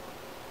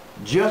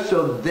 just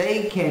so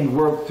they can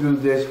work through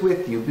this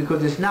with you.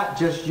 Because it's not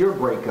just your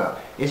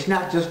breakup. It's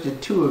not just the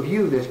two of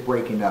you that's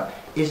breaking up.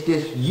 It's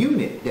this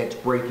unit that's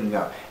breaking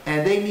up.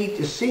 And they need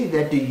to see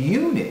that the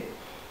unit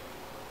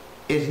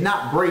is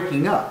not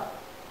breaking up.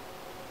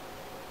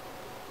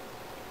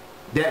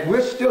 That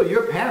we're still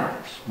your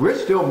parents. We're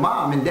still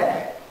mom and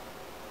dad.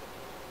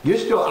 You're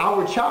still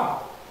our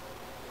child.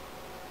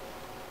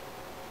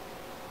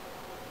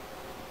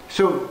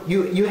 So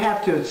you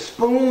have to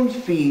spoon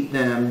feed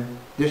them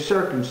the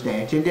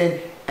circumstance. And then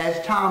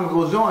as time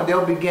goes on,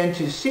 they'll begin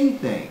to see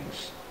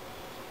things.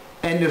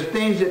 And the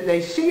things that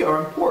they see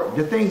are important.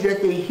 The things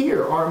that they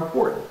hear are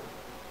important.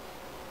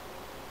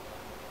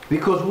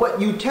 Because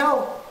what you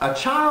tell a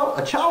child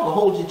will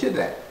hold you to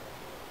that.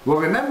 Well,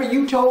 remember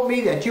you told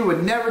me that you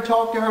would never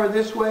talk to her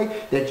this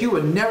way, that you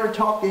would never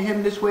talk to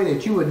him this way,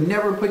 that you would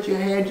never put your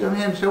hands on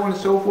him, so on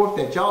and so forth,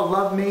 that y'all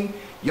love me.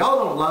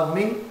 Y'all don't love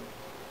me.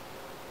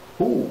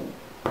 Ooh,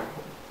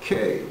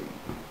 okay,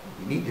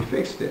 you need to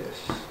fix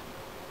this.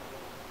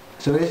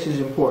 So this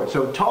is important.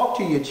 So talk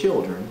to your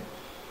children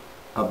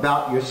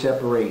about your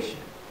separation.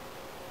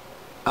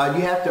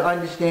 You have to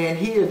understand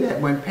here that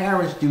when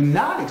parents do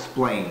not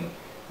explain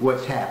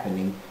what's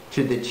happening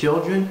to the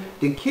children,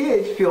 the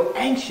kids feel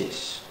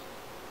anxious,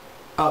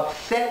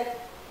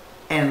 upset,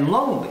 and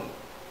lonely,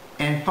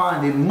 and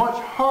find it much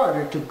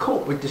harder to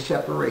cope with the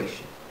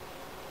separation.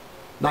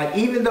 Like,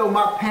 even though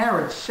my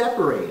parents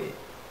separated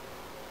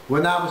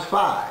when I was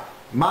 5,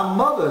 my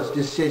mother's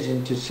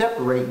decision to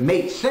separate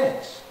made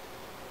sense.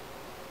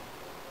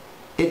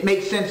 It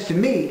makes sense to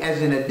me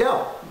as an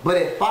adult. But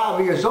at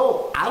 5 years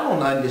old, I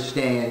don't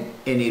understand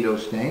any of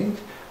those things.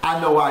 I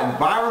know our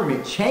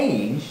environment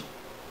changed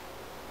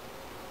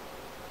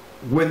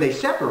when they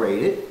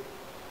separated,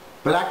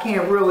 but I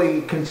can't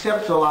really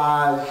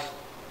conceptualize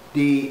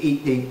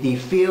the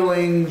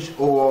feelings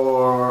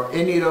or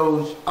any of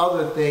those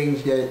other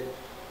things that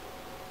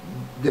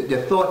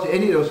the thoughts of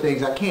any of those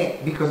things, I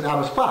can't, because I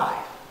was 5.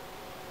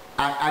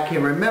 I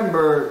can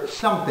remember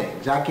some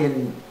things, I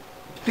can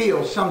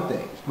feel some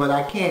things, but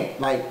I can't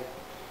like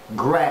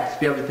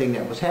grasp everything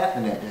that was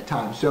happening at that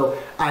time. So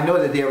I know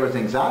that there was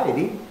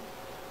anxiety.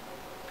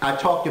 I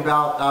talked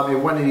about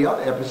in one of the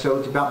other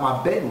episodes about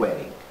my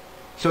bedwetting.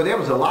 So there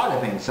was a lot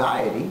of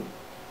anxiety.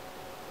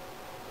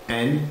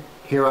 And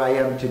here I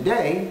am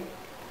today,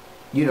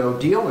 you know,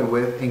 dealing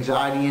with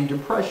anxiety and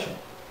depression.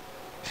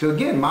 So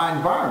again, my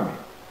environment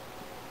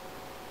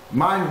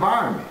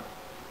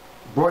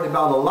brought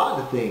about a lot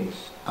of things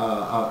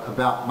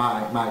about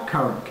my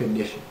current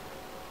condition.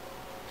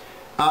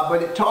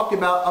 But it talked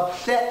about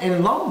upset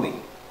and lonely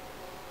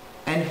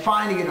and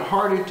finding it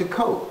harder to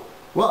cope.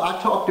 Well,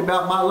 I talked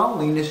about my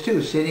loneliness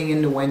too, sitting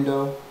in the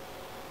window,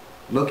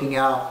 looking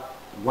out,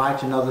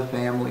 watching other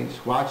families,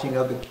 watching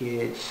other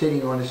kids,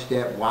 sitting on the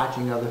step,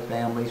 watching other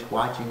families,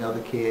 watching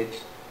other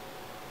kids.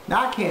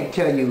 Now, I can't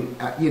tell you,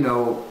 you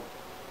know,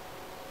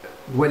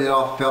 what it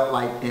all felt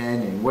like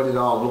then and what it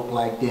all looked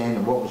like then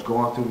and what was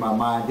going through my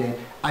mind then.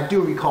 I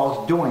do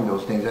recall doing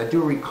those things. I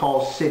do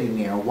recall sitting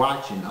there and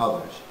watching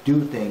others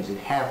do things and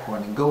have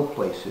fun and go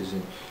places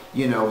and,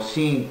 you know,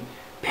 seeing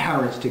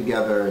parents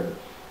together and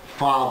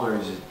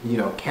fathers, you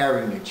know,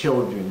 carrying their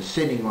children,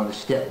 sitting on the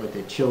step with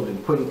their children,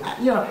 putting,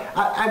 you know,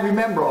 I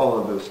remember all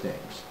of those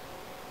things.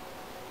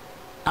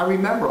 I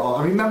remember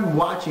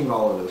watching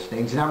all of those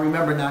things, and I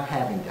remember not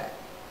having that.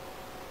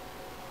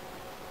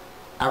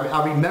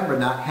 I remember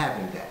not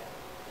having that.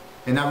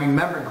 And I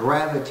remember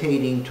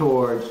gravitating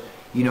towards,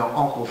 you know,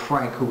 Uncle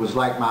Frank, who was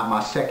like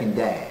my second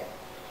dad.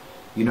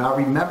 You know, I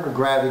remember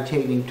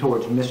gravitating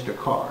towards Mr.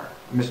 Carl,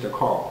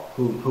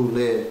 who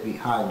lived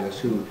behind us,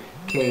 who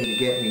came to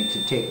get me,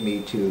 to take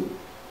me to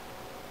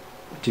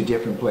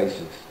different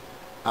places.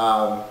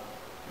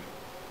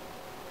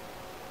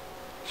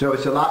 So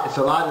it's a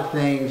lot of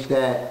things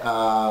that,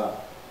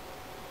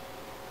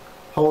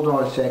 hold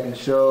on a second.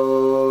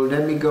 So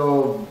let me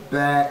go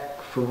back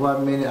for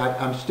 1 minute.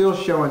 I'm still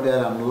showing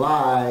that I'm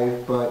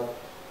live, but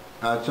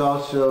I'm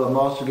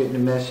also getting the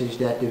message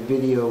that the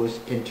video is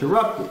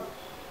interrupted.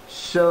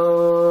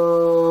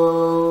 So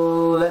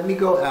let me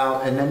go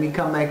out and let me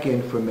come back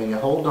in for a minute.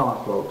 Hold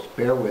on, folks.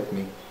 Bear with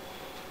me.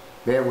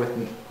 Bear with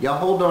me. Y'all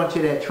hold on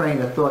to that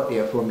train of thought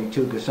there for me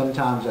too, because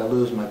sometimes I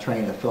lose my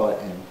train of thought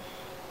and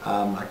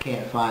I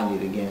can't find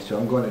it again. So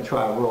I'm going to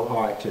try real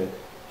hard to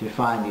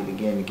find it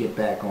again and get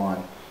back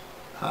on.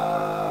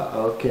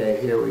 Okay,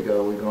 here we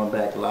go. We're going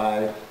back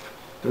live.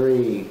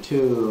 3,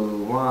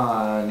 2,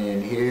 1,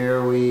 and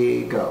here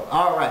we go.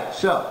 All right,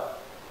 so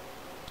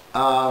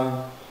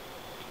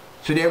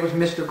there was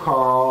Mr.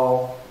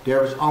 Carl,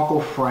 there was Uncle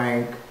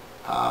Frank,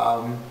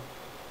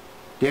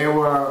 there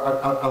were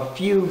a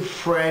few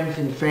friends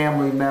and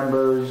family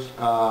members,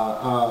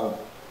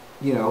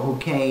 you know, who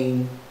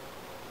came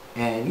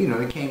and, you know,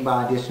 they came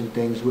by and did some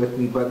things with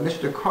me. But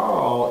Mr.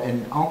 Carl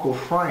and Uncle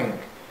Frank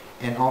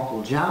and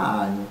Uncle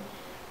John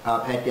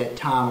at that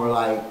time were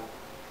like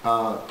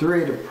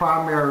 3 of the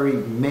primary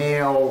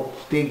male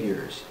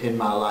figures in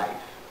my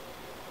life.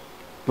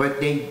 But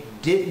they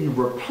didn't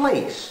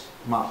replace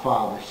my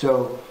father.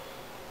 So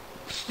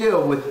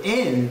still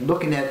within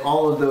looking at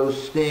all of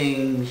those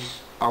things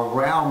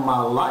around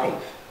my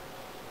life,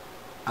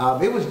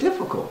 it was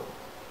difficult.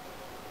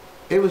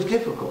 It was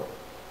difficult.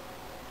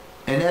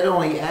 And that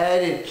only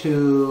added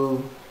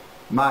to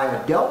my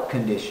adult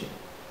condition.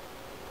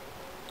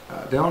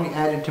 They only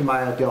added to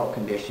my adult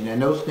condition,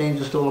 and those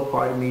things are still a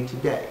part of me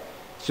today.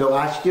 So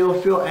I still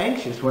feel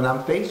anxious when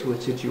I'm faced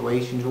with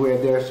situations where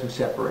there's some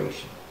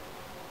separation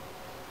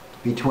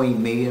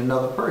between me and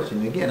another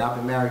person. Again, I've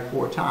been married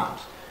 4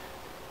 times.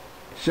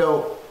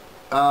 So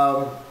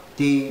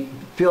the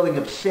feeling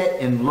upset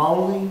and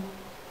lonely,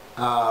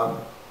 I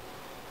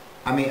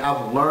mean,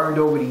 I've learned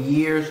over the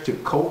years to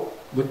cope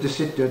with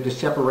the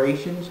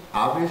separations,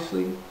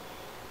 obviously.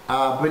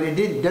 But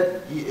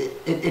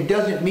it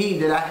doesn't mean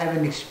that I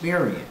haven't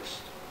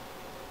experienced,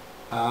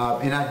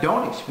 and I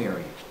don't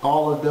experience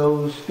all of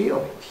those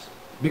feelings,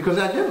 because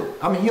I do.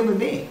 I'm a human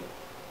being.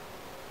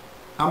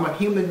 I'm a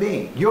human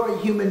being. You're a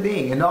human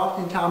being. And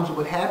oftentimes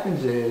what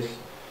happens is,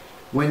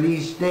 when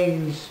these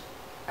things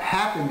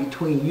happen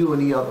between you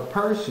and the other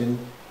person,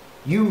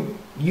 you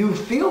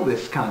feel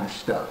this kind of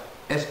stuff,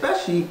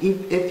 especially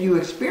if you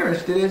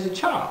experienced it as a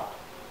child.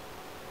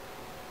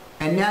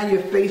 And now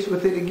you're faced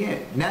with it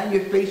again. Now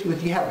you're faced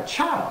with, you have a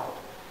child.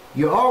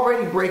 You're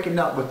already breaking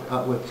up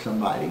with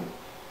somebody,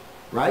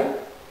 right?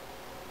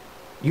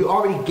 You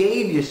already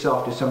gave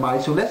yourself to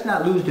somebody, so let's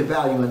not lose the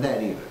value in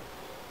that either.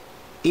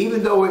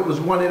 Even though it was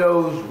one of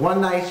those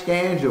one-night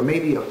stands or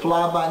maybe a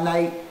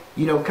fly-by-night,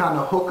 you know, kind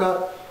of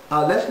hookup,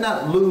 let's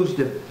not lose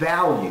the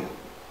value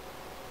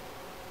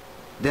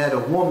that a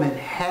woman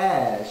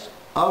has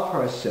of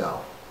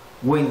herself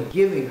when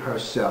giving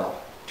herself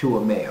to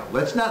a male.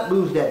 Let's not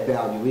lose that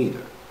value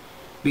either,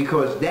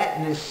 because that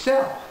in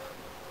itself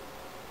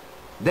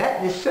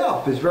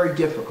is very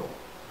difficult.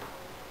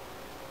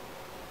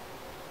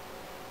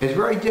 It's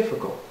very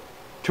difficult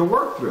to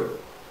work through.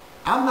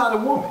 I'm not a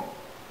woman.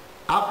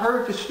 I've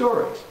heard the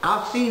stories.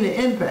 I've seen the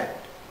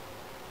impact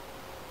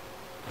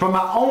from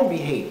my own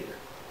behavior.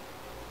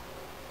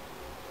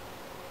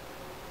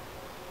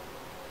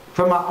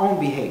 From my own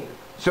behavior.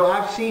 So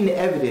I've seen the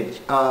evidence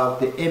of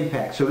the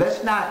impact. So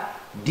let's not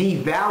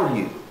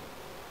devalue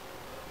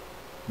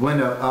when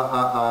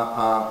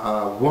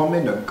a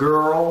woman, a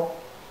girl,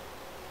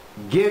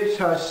 gives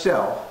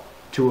herself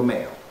to a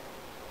male.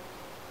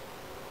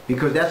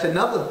 Because that's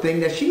another thing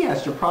that she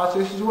has to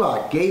process as well.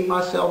 I gave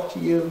myself to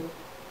you.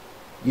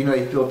 You know,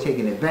 they feel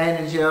taken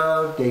advantage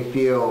of. They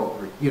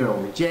feel, you know,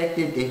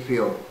 rejected. They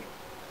feel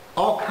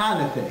all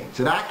kind of things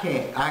that I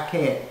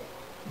can't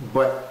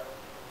but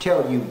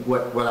tell you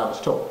what I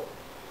was told.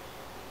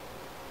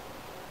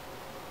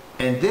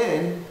 And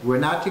then we're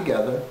not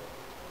together.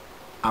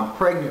 I'm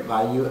pregnant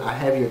by you. I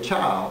have your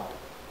child.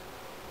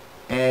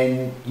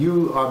 And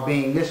you are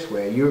being this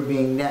way. You're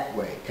being that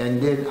way.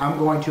 And then I'm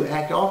going to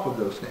act off of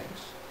those things.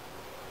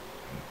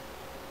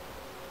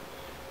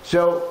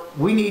 So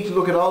we need to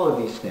look at all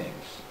of these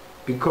things,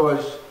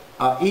 because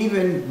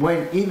even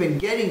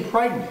getting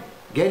pregnant,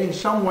 getting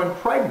someone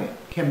pregnant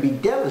can be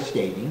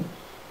devastating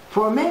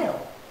for a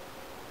male.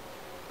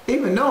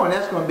 Even knowing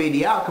that's going to be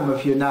the outcome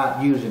if you're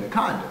not using a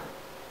condom.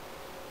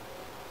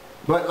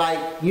 But like,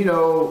 you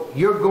know,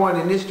 you're going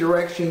in this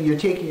direction, you're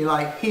taking your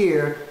life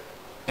here,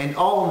 and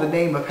all in the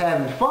name of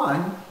having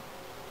fun,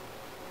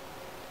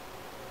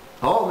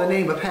 all in the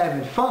name of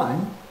having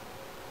fun,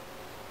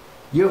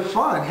 your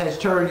fun has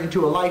turned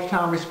into a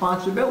lifetime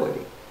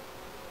responsibility.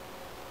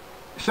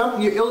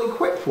 Something you're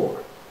ill-equipped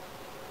for.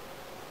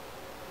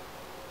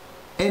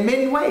 In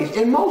many ways,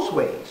 in most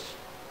ways.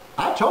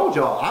 I told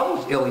y'all I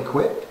was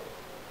ill-equipped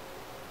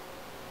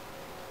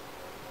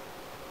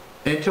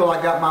until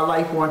I got my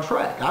life on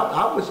track.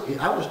 I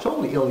was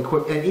totally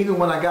ill-equipped, and even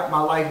when I got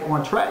my life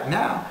on track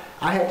now,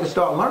 I had to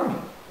start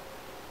learning.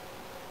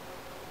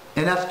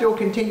 And I still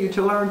continue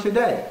to learn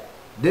today.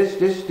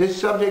 This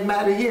subject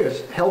matter here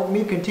has helped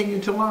me continue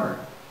to learn.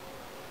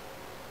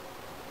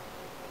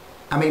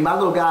 I mean, my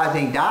little guys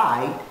ain't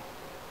died.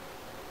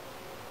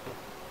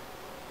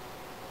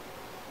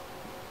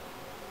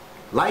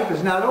 Life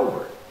is not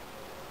over.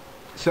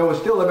 So it's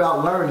still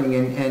about learning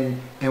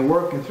and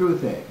working through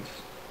things.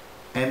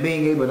 And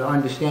being able to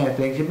understand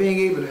things. And being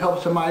able to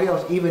help somebody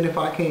else, even if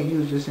I can't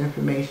use this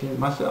information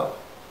myself.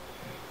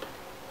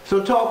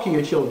 So talk to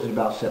your children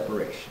about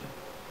separation.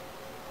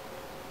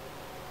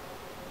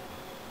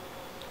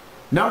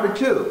 Number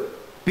 2,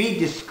 be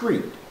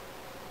discreet.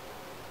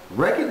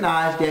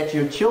 Recognize that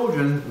your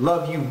children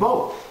love you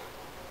both.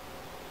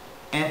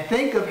 And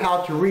think of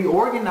how to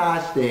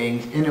reorganize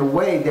things in a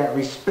way that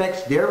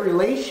respects their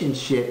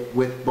relationship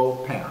with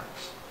both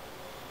parents.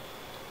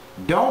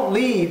 Don't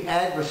leave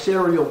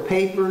adversarial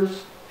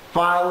papers,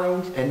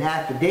 filings, and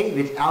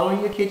affidavits out on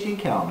your kitchen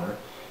counter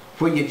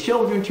for your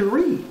children to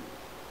read.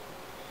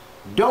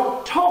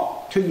 Don't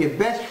talk to your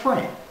best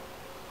friend,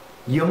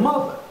 your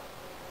mother,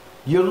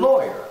 your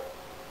lawyer,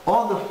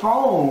 on the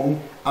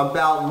phone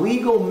about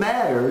legal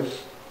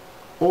matters,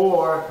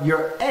 or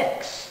your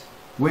ex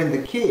when the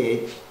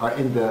kids are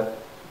in the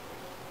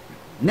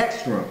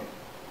next room.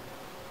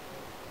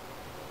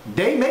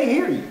 They may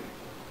hear you.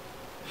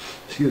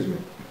 Excuse me.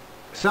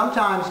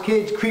 Sometimes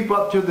kids creep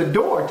up to the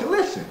door to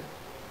listen.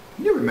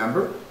 You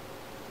remember.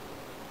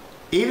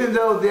 Even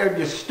though they're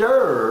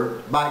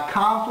disturbed by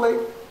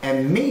conflict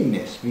and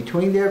meanness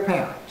between their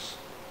parents,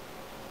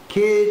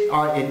 kids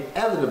are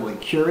inevitably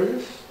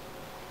curious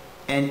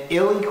and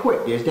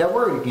ill-equipped, there's that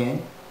word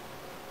again,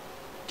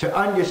 to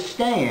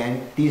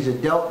understand these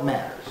adult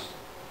matters.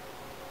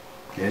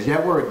 There's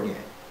that word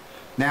again.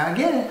 Now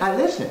again,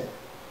 listen.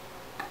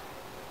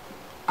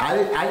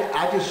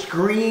 I just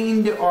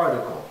screened the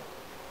article.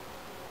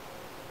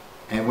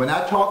 And when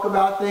I talk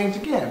about things,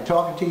 again, I'm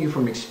talking to you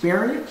from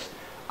experience.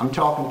 I'm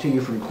talking to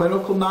you from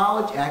clinical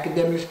knowledge,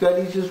 academic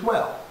studies as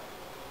well.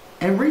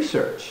 And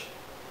research.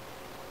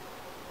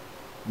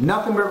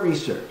 Nothing but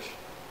research.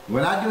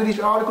 When I do these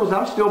articles,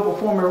 I'm still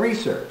performing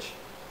research.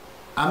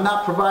 I'm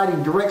not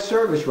providing direct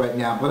service right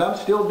now, but I'm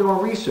still doing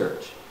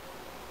research.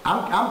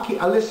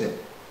 Listen,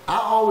 I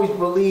always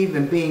believe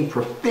in being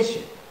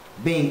proficient,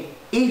 being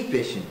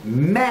efficient,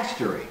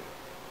 mastering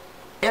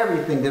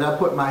everything that I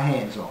put my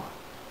hands on.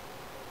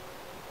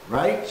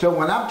 Right? So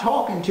when I'm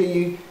talking to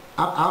you,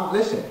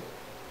 listen,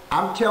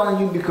 I'm telling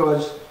you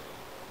because,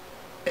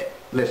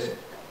 listen,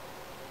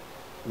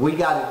 we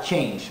got to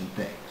change some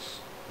things.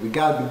 We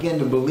got to begin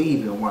to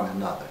believe in one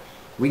another.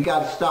 We got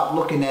to stop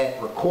looking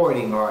at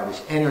recording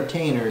artists,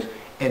 entertainers,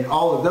 and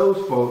all of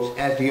those folks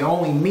as the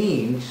only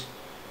means,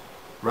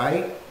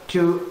 right,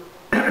 to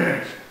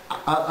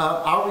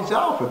our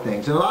resolve for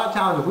things. And a lot of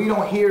times if we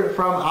don't hear it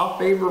from our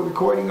favorite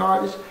recording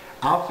artist,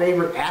 our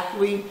favorite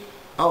athlete,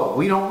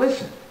 we don't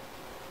listen.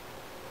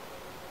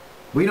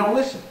 We don't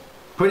listen.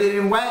 Put it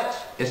in wax,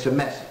 it's a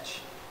message.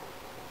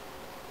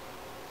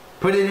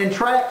 Put it in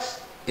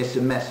tracks, it's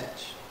a message.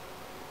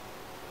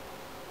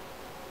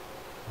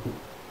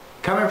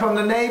 Coming from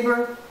the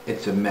neighbor,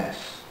 it's a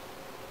mess.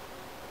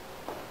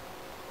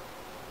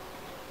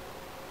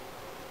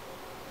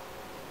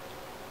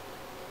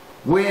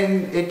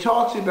 When it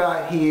talks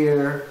about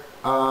here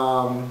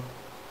to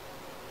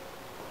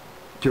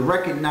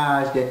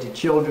recognize that the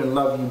children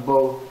love you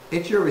both,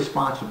 it's your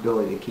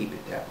responsibility to keep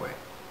it that way.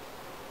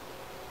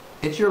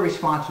 It's your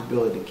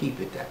responsibility to keep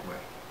it that way.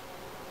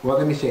 Well,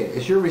 let me say it.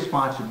 It's your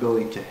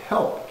responsibility to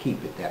help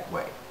keep it that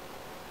way.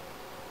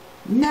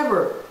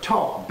 Never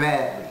talk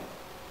badly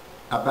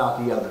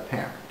about the other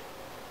parent.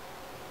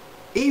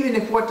 Even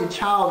if what the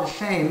child is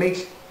saying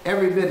makes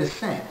every bit of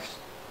sense.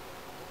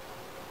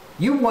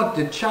 You want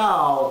the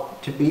child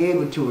to be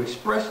able to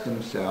express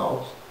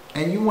themselves,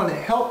 and you want to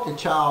help the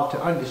child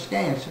to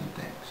understand some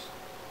things.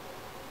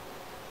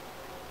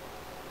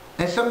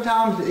 And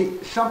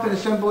sometimes something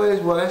as simple as,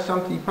 well, that's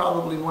something you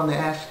probably want to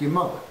ask your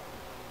mother.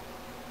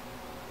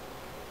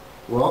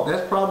 Well,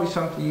 that's probably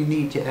something you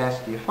need to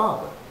ask your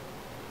father.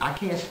 I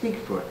can't speak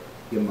for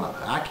your mother.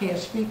 I can't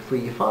speak for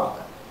your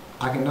father.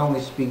 I can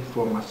only speak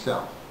for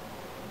myself.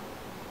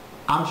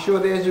 I'm sure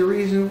there's a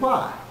reason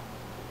why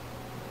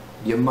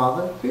your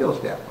mother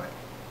feels that way.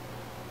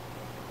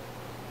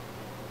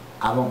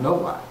 I don't know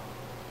why.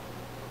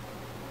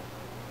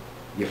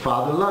 Your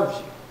father loves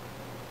you.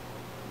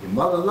 Your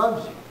mother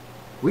loves you.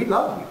 We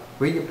love you.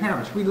 We're your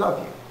parents. We love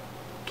you.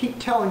 Keep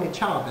telling your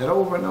child that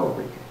over and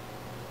over again.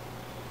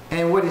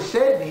 And what is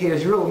said here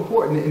is real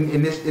important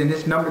in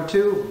this number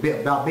 2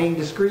 about being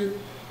discreet.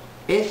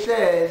 It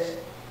says,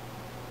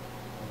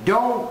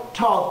 don't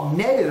talk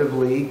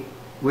negatively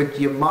with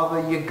your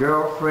mother, your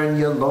girlfriend,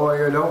 your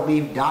lawyer. Don't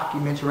leave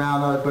documents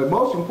around others. But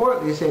most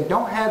importantly, it said,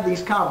 don't have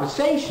these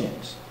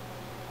conversations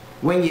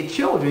when your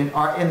children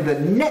are in the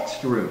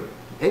next room.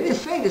 It didn't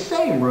say the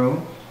same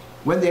room,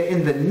 when they're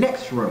in the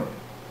next room.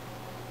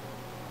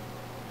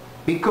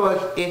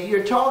 Because if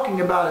you're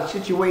talking about a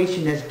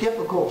situation that's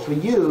difficult for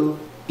you,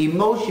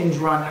 emotions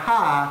run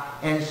high,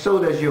 and so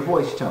does your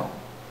voice tone.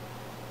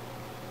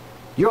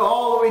 You're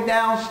all the way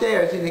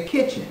downstairs in the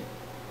kitchen.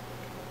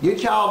 Your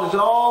child is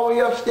all the way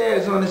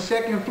upstairs on the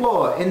 2nd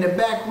floor in the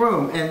back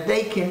room, and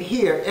they can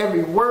hear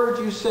every word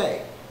you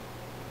say.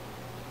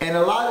 And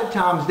a lot of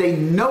times they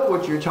know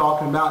what you're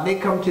talking about, and they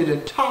come to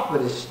the top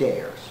of the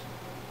stairs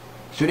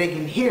so they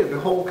can hear the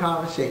whole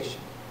conversation.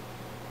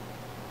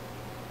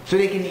 So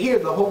they can hear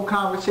the whole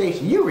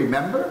conversation. You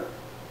remember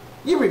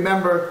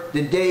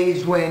the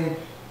days when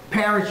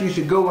parents used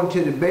to go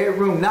into the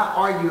bedroom, not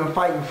argue and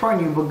fight in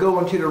front of you, but go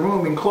into the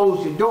room and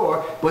close the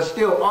door, but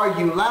still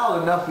argue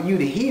loud enough for you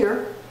to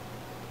hear.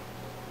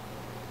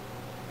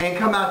 And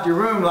come out the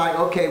room like,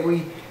 okay,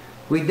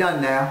 we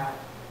done now.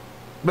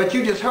 But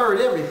you just heard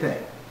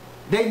everything.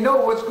 They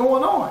know what's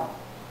going on.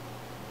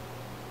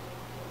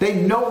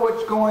 They know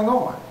what's going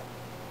on.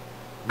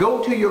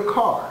 Go to your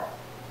car.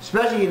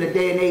 Especially in the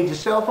day and age of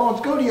cell phones,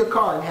 go to your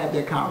car and have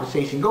that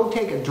conversation. Go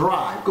take a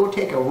drive. Go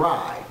take a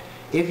ride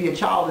if your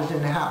child is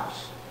in the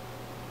house.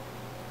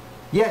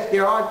 Yes,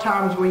 there are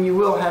times when you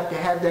will have to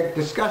have that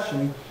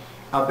discussion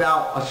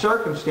about a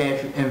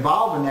circumstance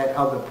involving that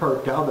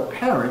the other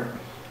parent,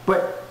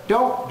 but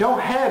don't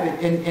have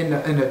it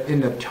in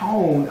the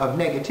tone of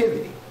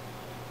negativity.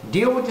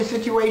 Deal with the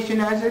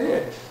situation as it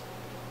is.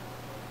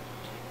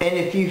 And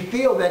if you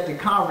feel that the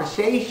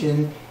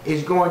conversation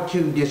is going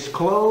to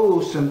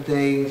disclose some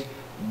things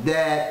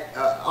that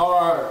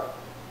are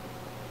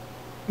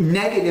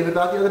negative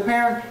about the other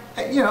parent,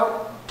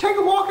 take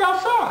a walk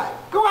outside.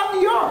 Go out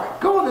in the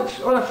yard. Go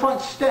on the front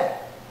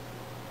step.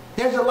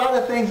 There's a lot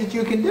of things that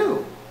you can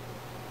do.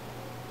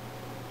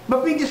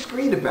 But be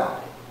discreet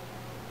about it.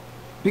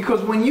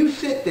 Because when you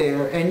sit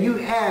there and you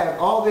have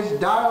all this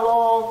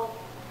dialogue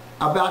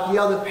about the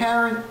other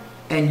parent,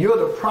 and you're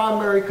the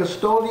primary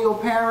custodial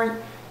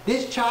parent,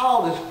 this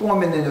child is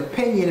forming an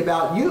opinion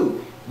about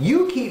you.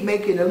 You keep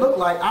making it look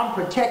like I'm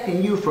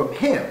protecting you from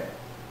him.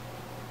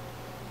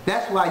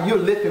 That's why you're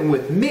living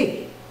with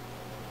me.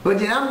 But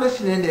then I'm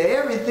listening to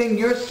everything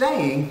you're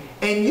saying,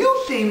 and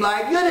you seem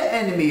like you're the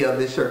enemy of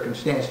this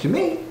circumstance to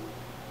me.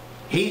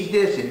 He's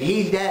this and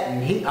he's that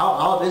and he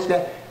all this,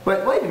 that.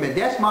 But wait a minute,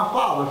 that's my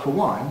father for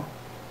one.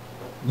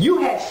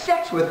 You had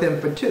sex with him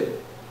for 2.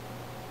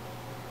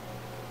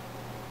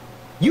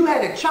 You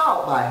had a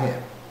child by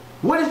him.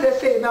 What does that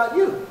say about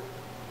you?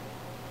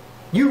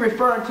 You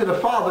referring to the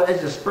father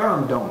as a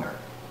sperm donor.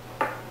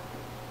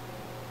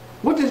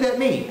 What does that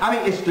mean? I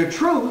mean, it's the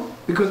truth,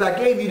 because I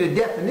gave you the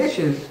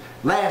definitions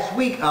last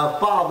week of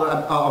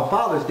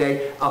Father's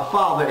Day of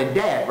father and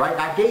dad, right?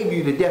 I gave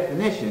you the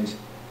definitions,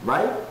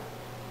 right?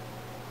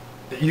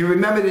 You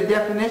remember the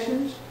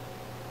definitions?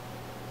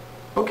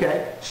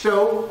 Okay,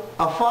 so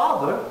a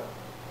father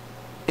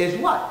is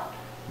what?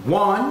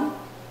 One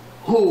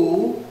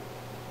who,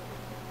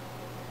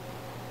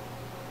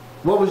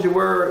 what was the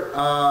word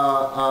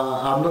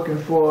I'm looking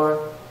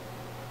for?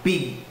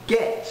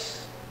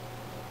 Begets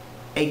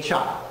a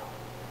child.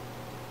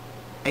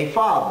 A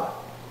father.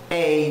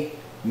 A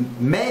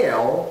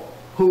male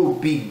who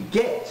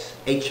begets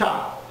a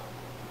child.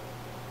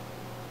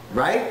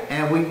 Right?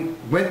 And we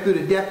went through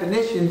the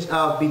definitions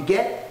of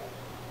beget,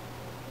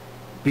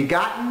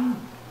 begotten,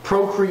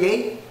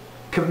 procreate,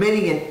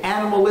 committing an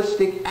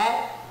animalistic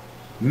act,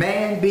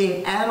 man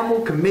being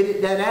animal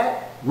committed that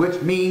act,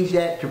 which means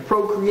that to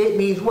procreate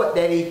means what?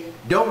 That he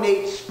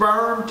donates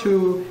sperm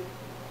to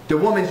the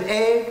woman's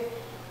egg.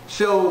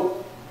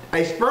 So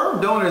a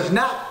sperm donor is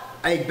not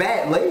a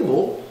bad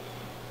label,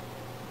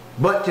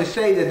 but to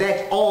say that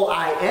that's all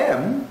I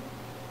am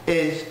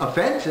is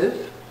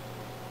offensive.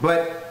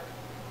 But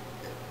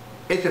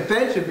it's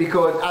offensive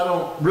because I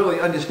don't really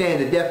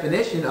understand the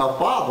definition of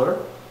father,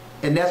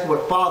 and that's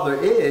what father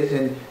is.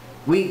 And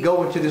we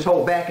go into this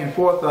whole back and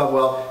forth of,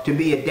 well, to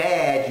be a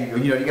dad,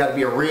 you got to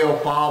be a real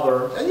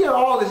father, and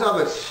all this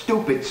other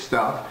stupid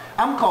stuff.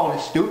 I'm calling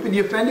it stupid.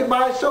 You offended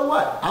by it, so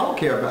what? I don't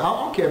care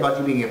about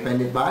you being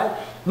offended by it.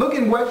 Look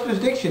in Webster's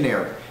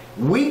dictionary.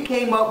 We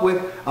came up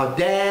with a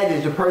dad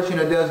is a person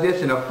that does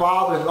this, and a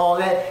father is all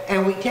that,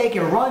 and we take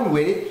and run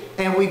with it,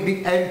 and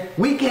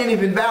we can't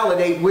even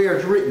validate where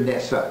it's written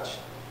as such.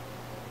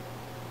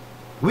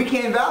 We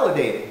can't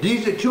validate it.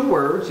 These are two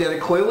words that are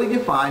clearly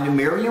defined in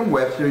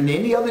Merriam-Webster and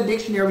any other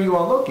dictionary you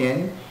want to look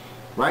in,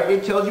 right?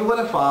 It tells you what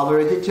a father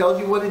is. It tells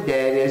you what a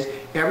dad is.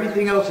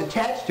 Everything else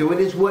attached to it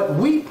is what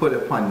we put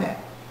upon that.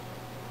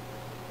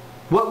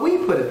 What we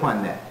put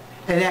upon that.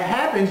 And that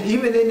happens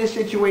even in this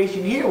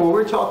situation here where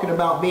we're talking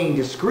about being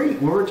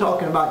discreet, where we're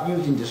talking about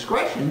using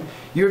discretion.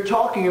 You're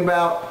talking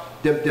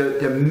about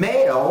the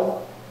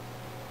male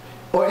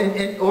or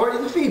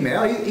the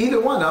female, either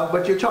one of them,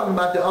 but you're talking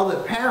about the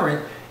other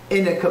parent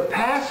in the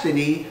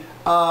capacity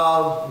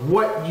of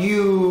what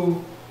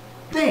you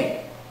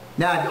think.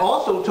 Now, I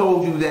also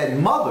told you that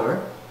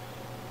mother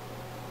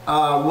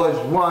was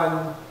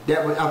one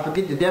that was, I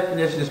forget the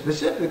definition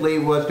specifically,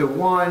 was the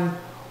one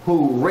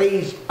who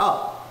raised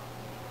up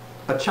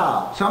a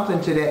child, something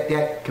to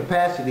that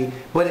capacity,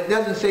 but it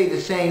doesn't say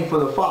the same for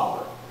the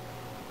father.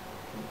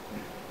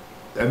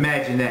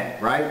 Imagine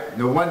that, right?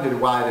 No wonder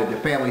why the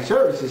family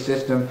services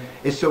system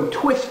is so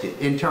twisted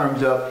in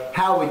terms of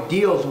how it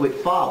deals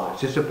with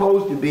fathers. It's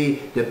supposed to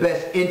be the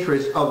best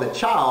interest of the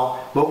child,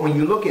 but when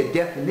you look at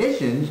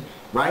definitions,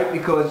 right,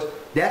 because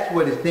that's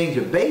what things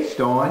are based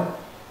on,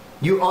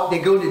 they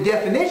go to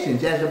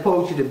definitions as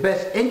opposed to the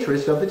best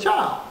interest of the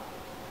child.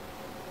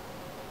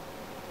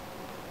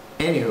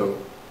 Anywho,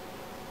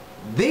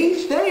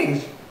 these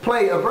things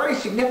play a very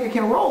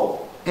significant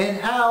role in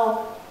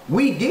how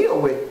we deal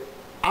with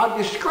our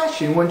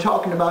discretion when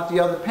talking about the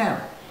other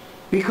parent.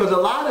 Because a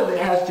lot of it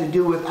has to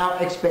do with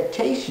our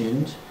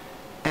expectations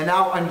and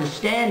our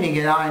understanding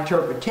and our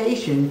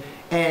interpretation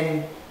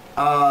and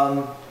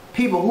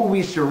people who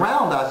we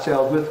surround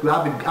ourselves with.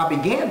 I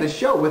began the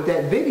show with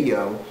that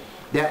video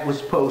that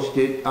was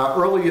posted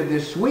earlier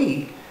this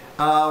week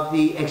of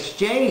the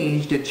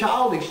exchange, the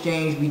child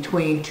exchange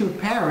between two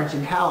parents,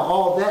 and how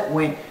all that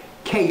went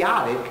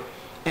chaotic,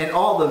 and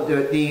all of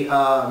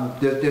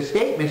the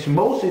statements,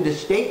 most of the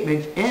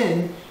statements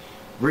in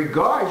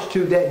regards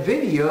to that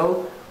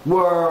video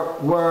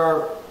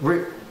were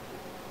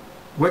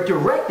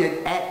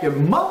directed at the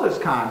mother's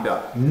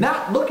conduct,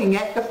 not looking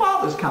at the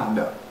father's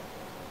conduct.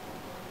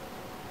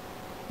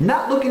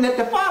 Not looking at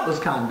the father's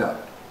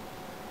conduct.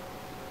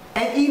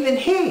 And even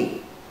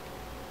he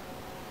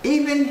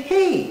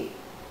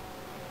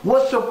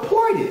was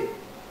supported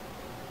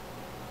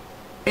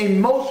in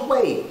most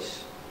ways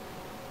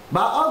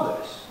by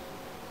others.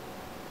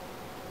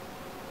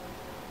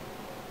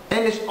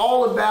 And it's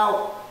all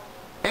about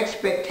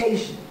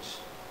expectations.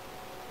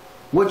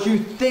 What you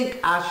think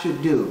I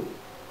should do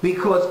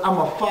because I'm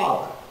a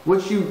father.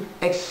 What you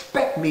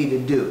expect me to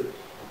do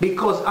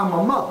because I'm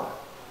a mother.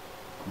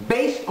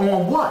 Based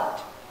on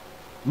what?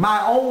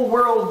 My own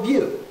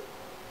worldview.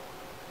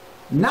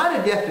 Not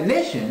a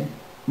definition,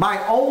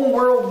 my own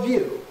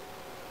worldview.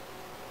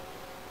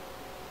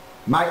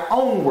 My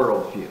own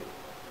worldview.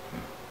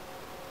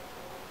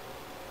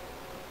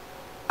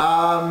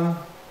 I'm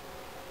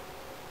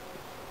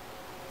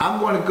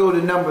going to go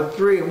to number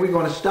 3, and we're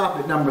going to stop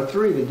at number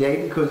 3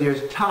 today because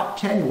there's top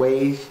 10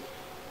 ways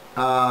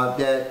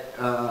that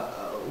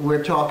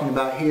we're talking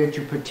about here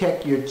to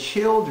protect your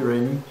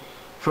children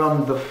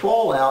from the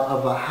fallout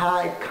of a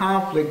high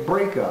conflict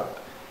breakup.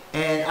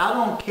 And I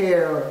don't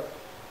care,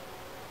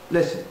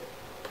 listen,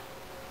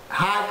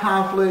 high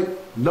conflict,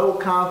 low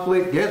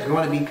conflict, there's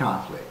going to be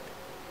conflict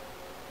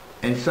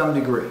in some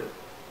degree,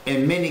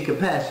 in many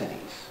capacities.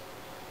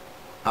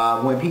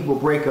 When people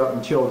break up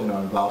and children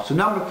are involved. So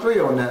number 3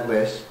 on that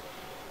list,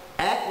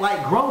 act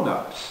like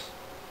grown-ups.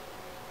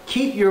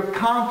 Keep your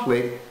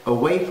conflict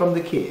away from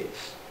the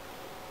kids.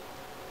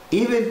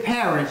 Even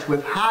parents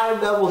with high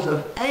levels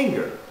of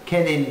anger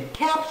can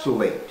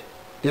encapsulate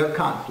their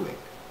conflict,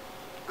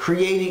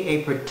 creating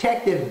a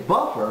protective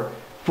buffer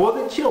for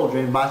the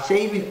children by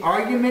saving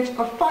arguments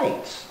or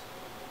fights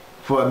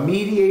for a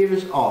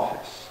mediator's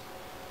office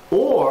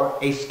or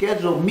a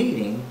scheduled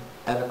meeting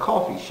at a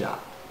coffee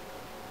shop.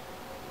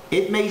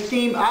 It may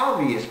seem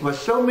obvious, but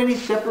so many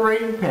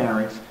separating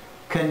parents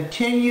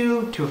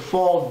continue to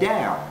fall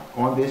down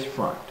on this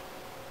front.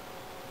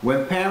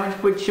 When parents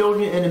put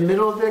children in the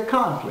middle of their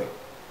conflict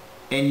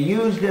and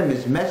use them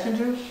as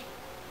messengers,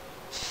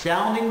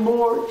 sounding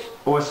boards,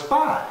 or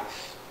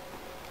spies,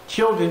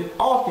 children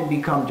often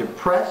become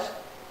depressed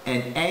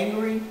and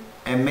angry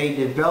and may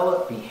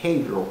develop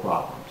behavioral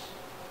problems.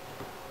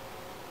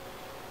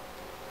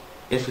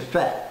 It's a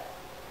fact.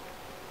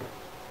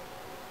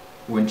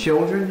 When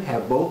children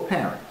have both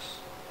parents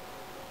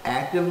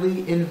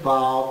actively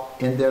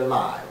involved in their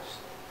lives,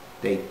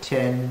 they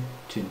tend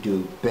to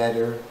do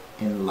better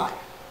in life.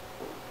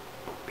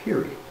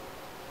 Period.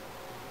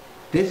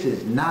 This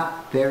is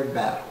not their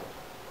battle.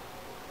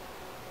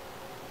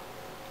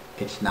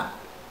 It's not.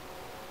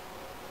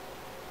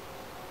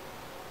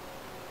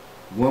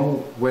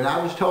 When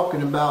I was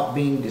talking about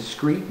being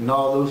discreet and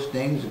all those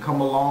things that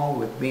come along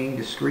with being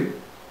discreet,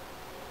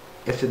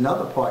 it's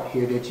another part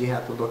here that you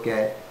have to look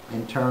at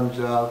in terms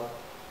of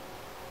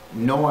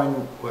knowing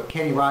what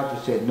Kenny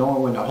Rogers said,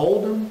 knowing when to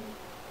hold them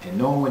and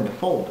knowing when to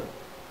fold them.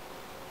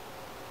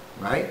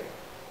 Right?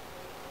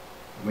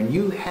 When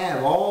you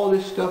have all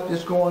this stuff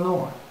that's going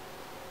on,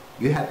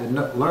 you have to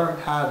learn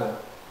how to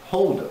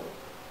hold them.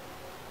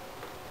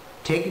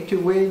 Take it to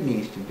where it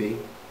needs to be.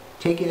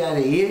 Take it out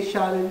of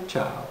earshot of the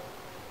child.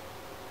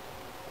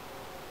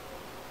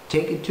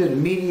 Take it to the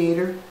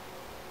mediator.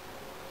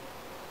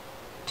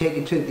 Take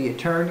it to the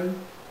attorney.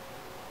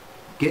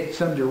 Get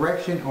some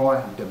direction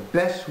on the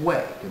best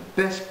way, the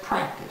best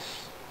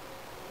practice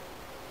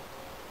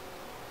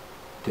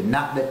to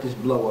not let this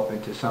blow up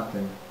into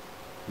something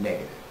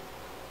negative.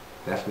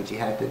 That's what you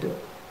have to do.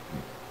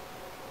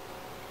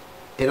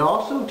 It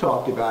also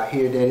talked about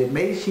here that it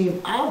may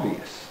seem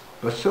obvious,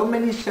 but so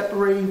many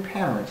separating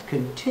parents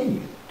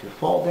continue to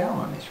fall down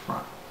on this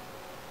front.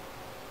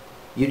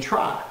 You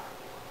try.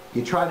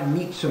 You try to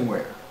meet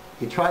somewhere.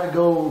 You try to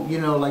go, you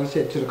know, like I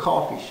said, to the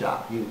coffee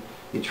shop. You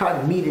try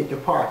to meet at the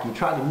park. You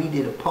try to meet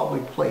at a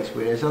public place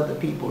where there's other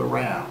people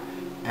around.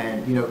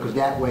 And, you know, because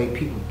that way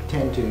people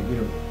tend to, you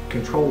know,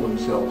 control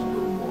themselves a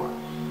little more.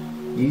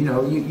 You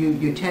know,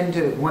 you tend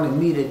to want to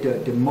meet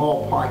at the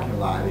mall parking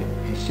lot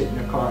and sit in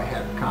the car and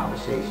have a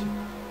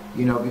conversation.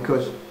 You know,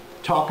 because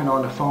talking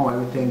on the phone,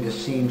 everything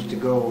just seems to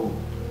go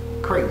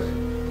crazy.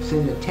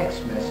 Sending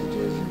text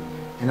messages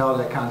and all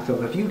that kind of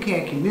stuff. If you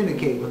can't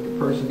communicate with the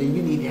person, then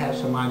you need to have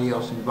somebody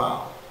else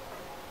involved.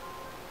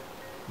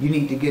 You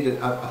need to get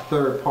a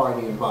third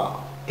party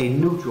involved, a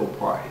neutral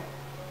party.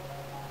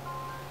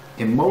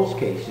 In most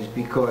cases,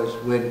 because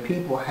when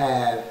people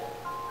have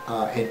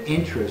an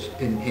interest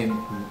in,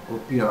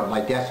 you know,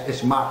 like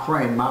it's my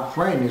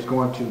friend is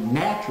going to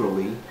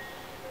naturally,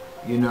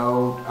 you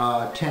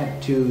know,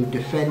 tend to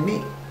defend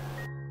me.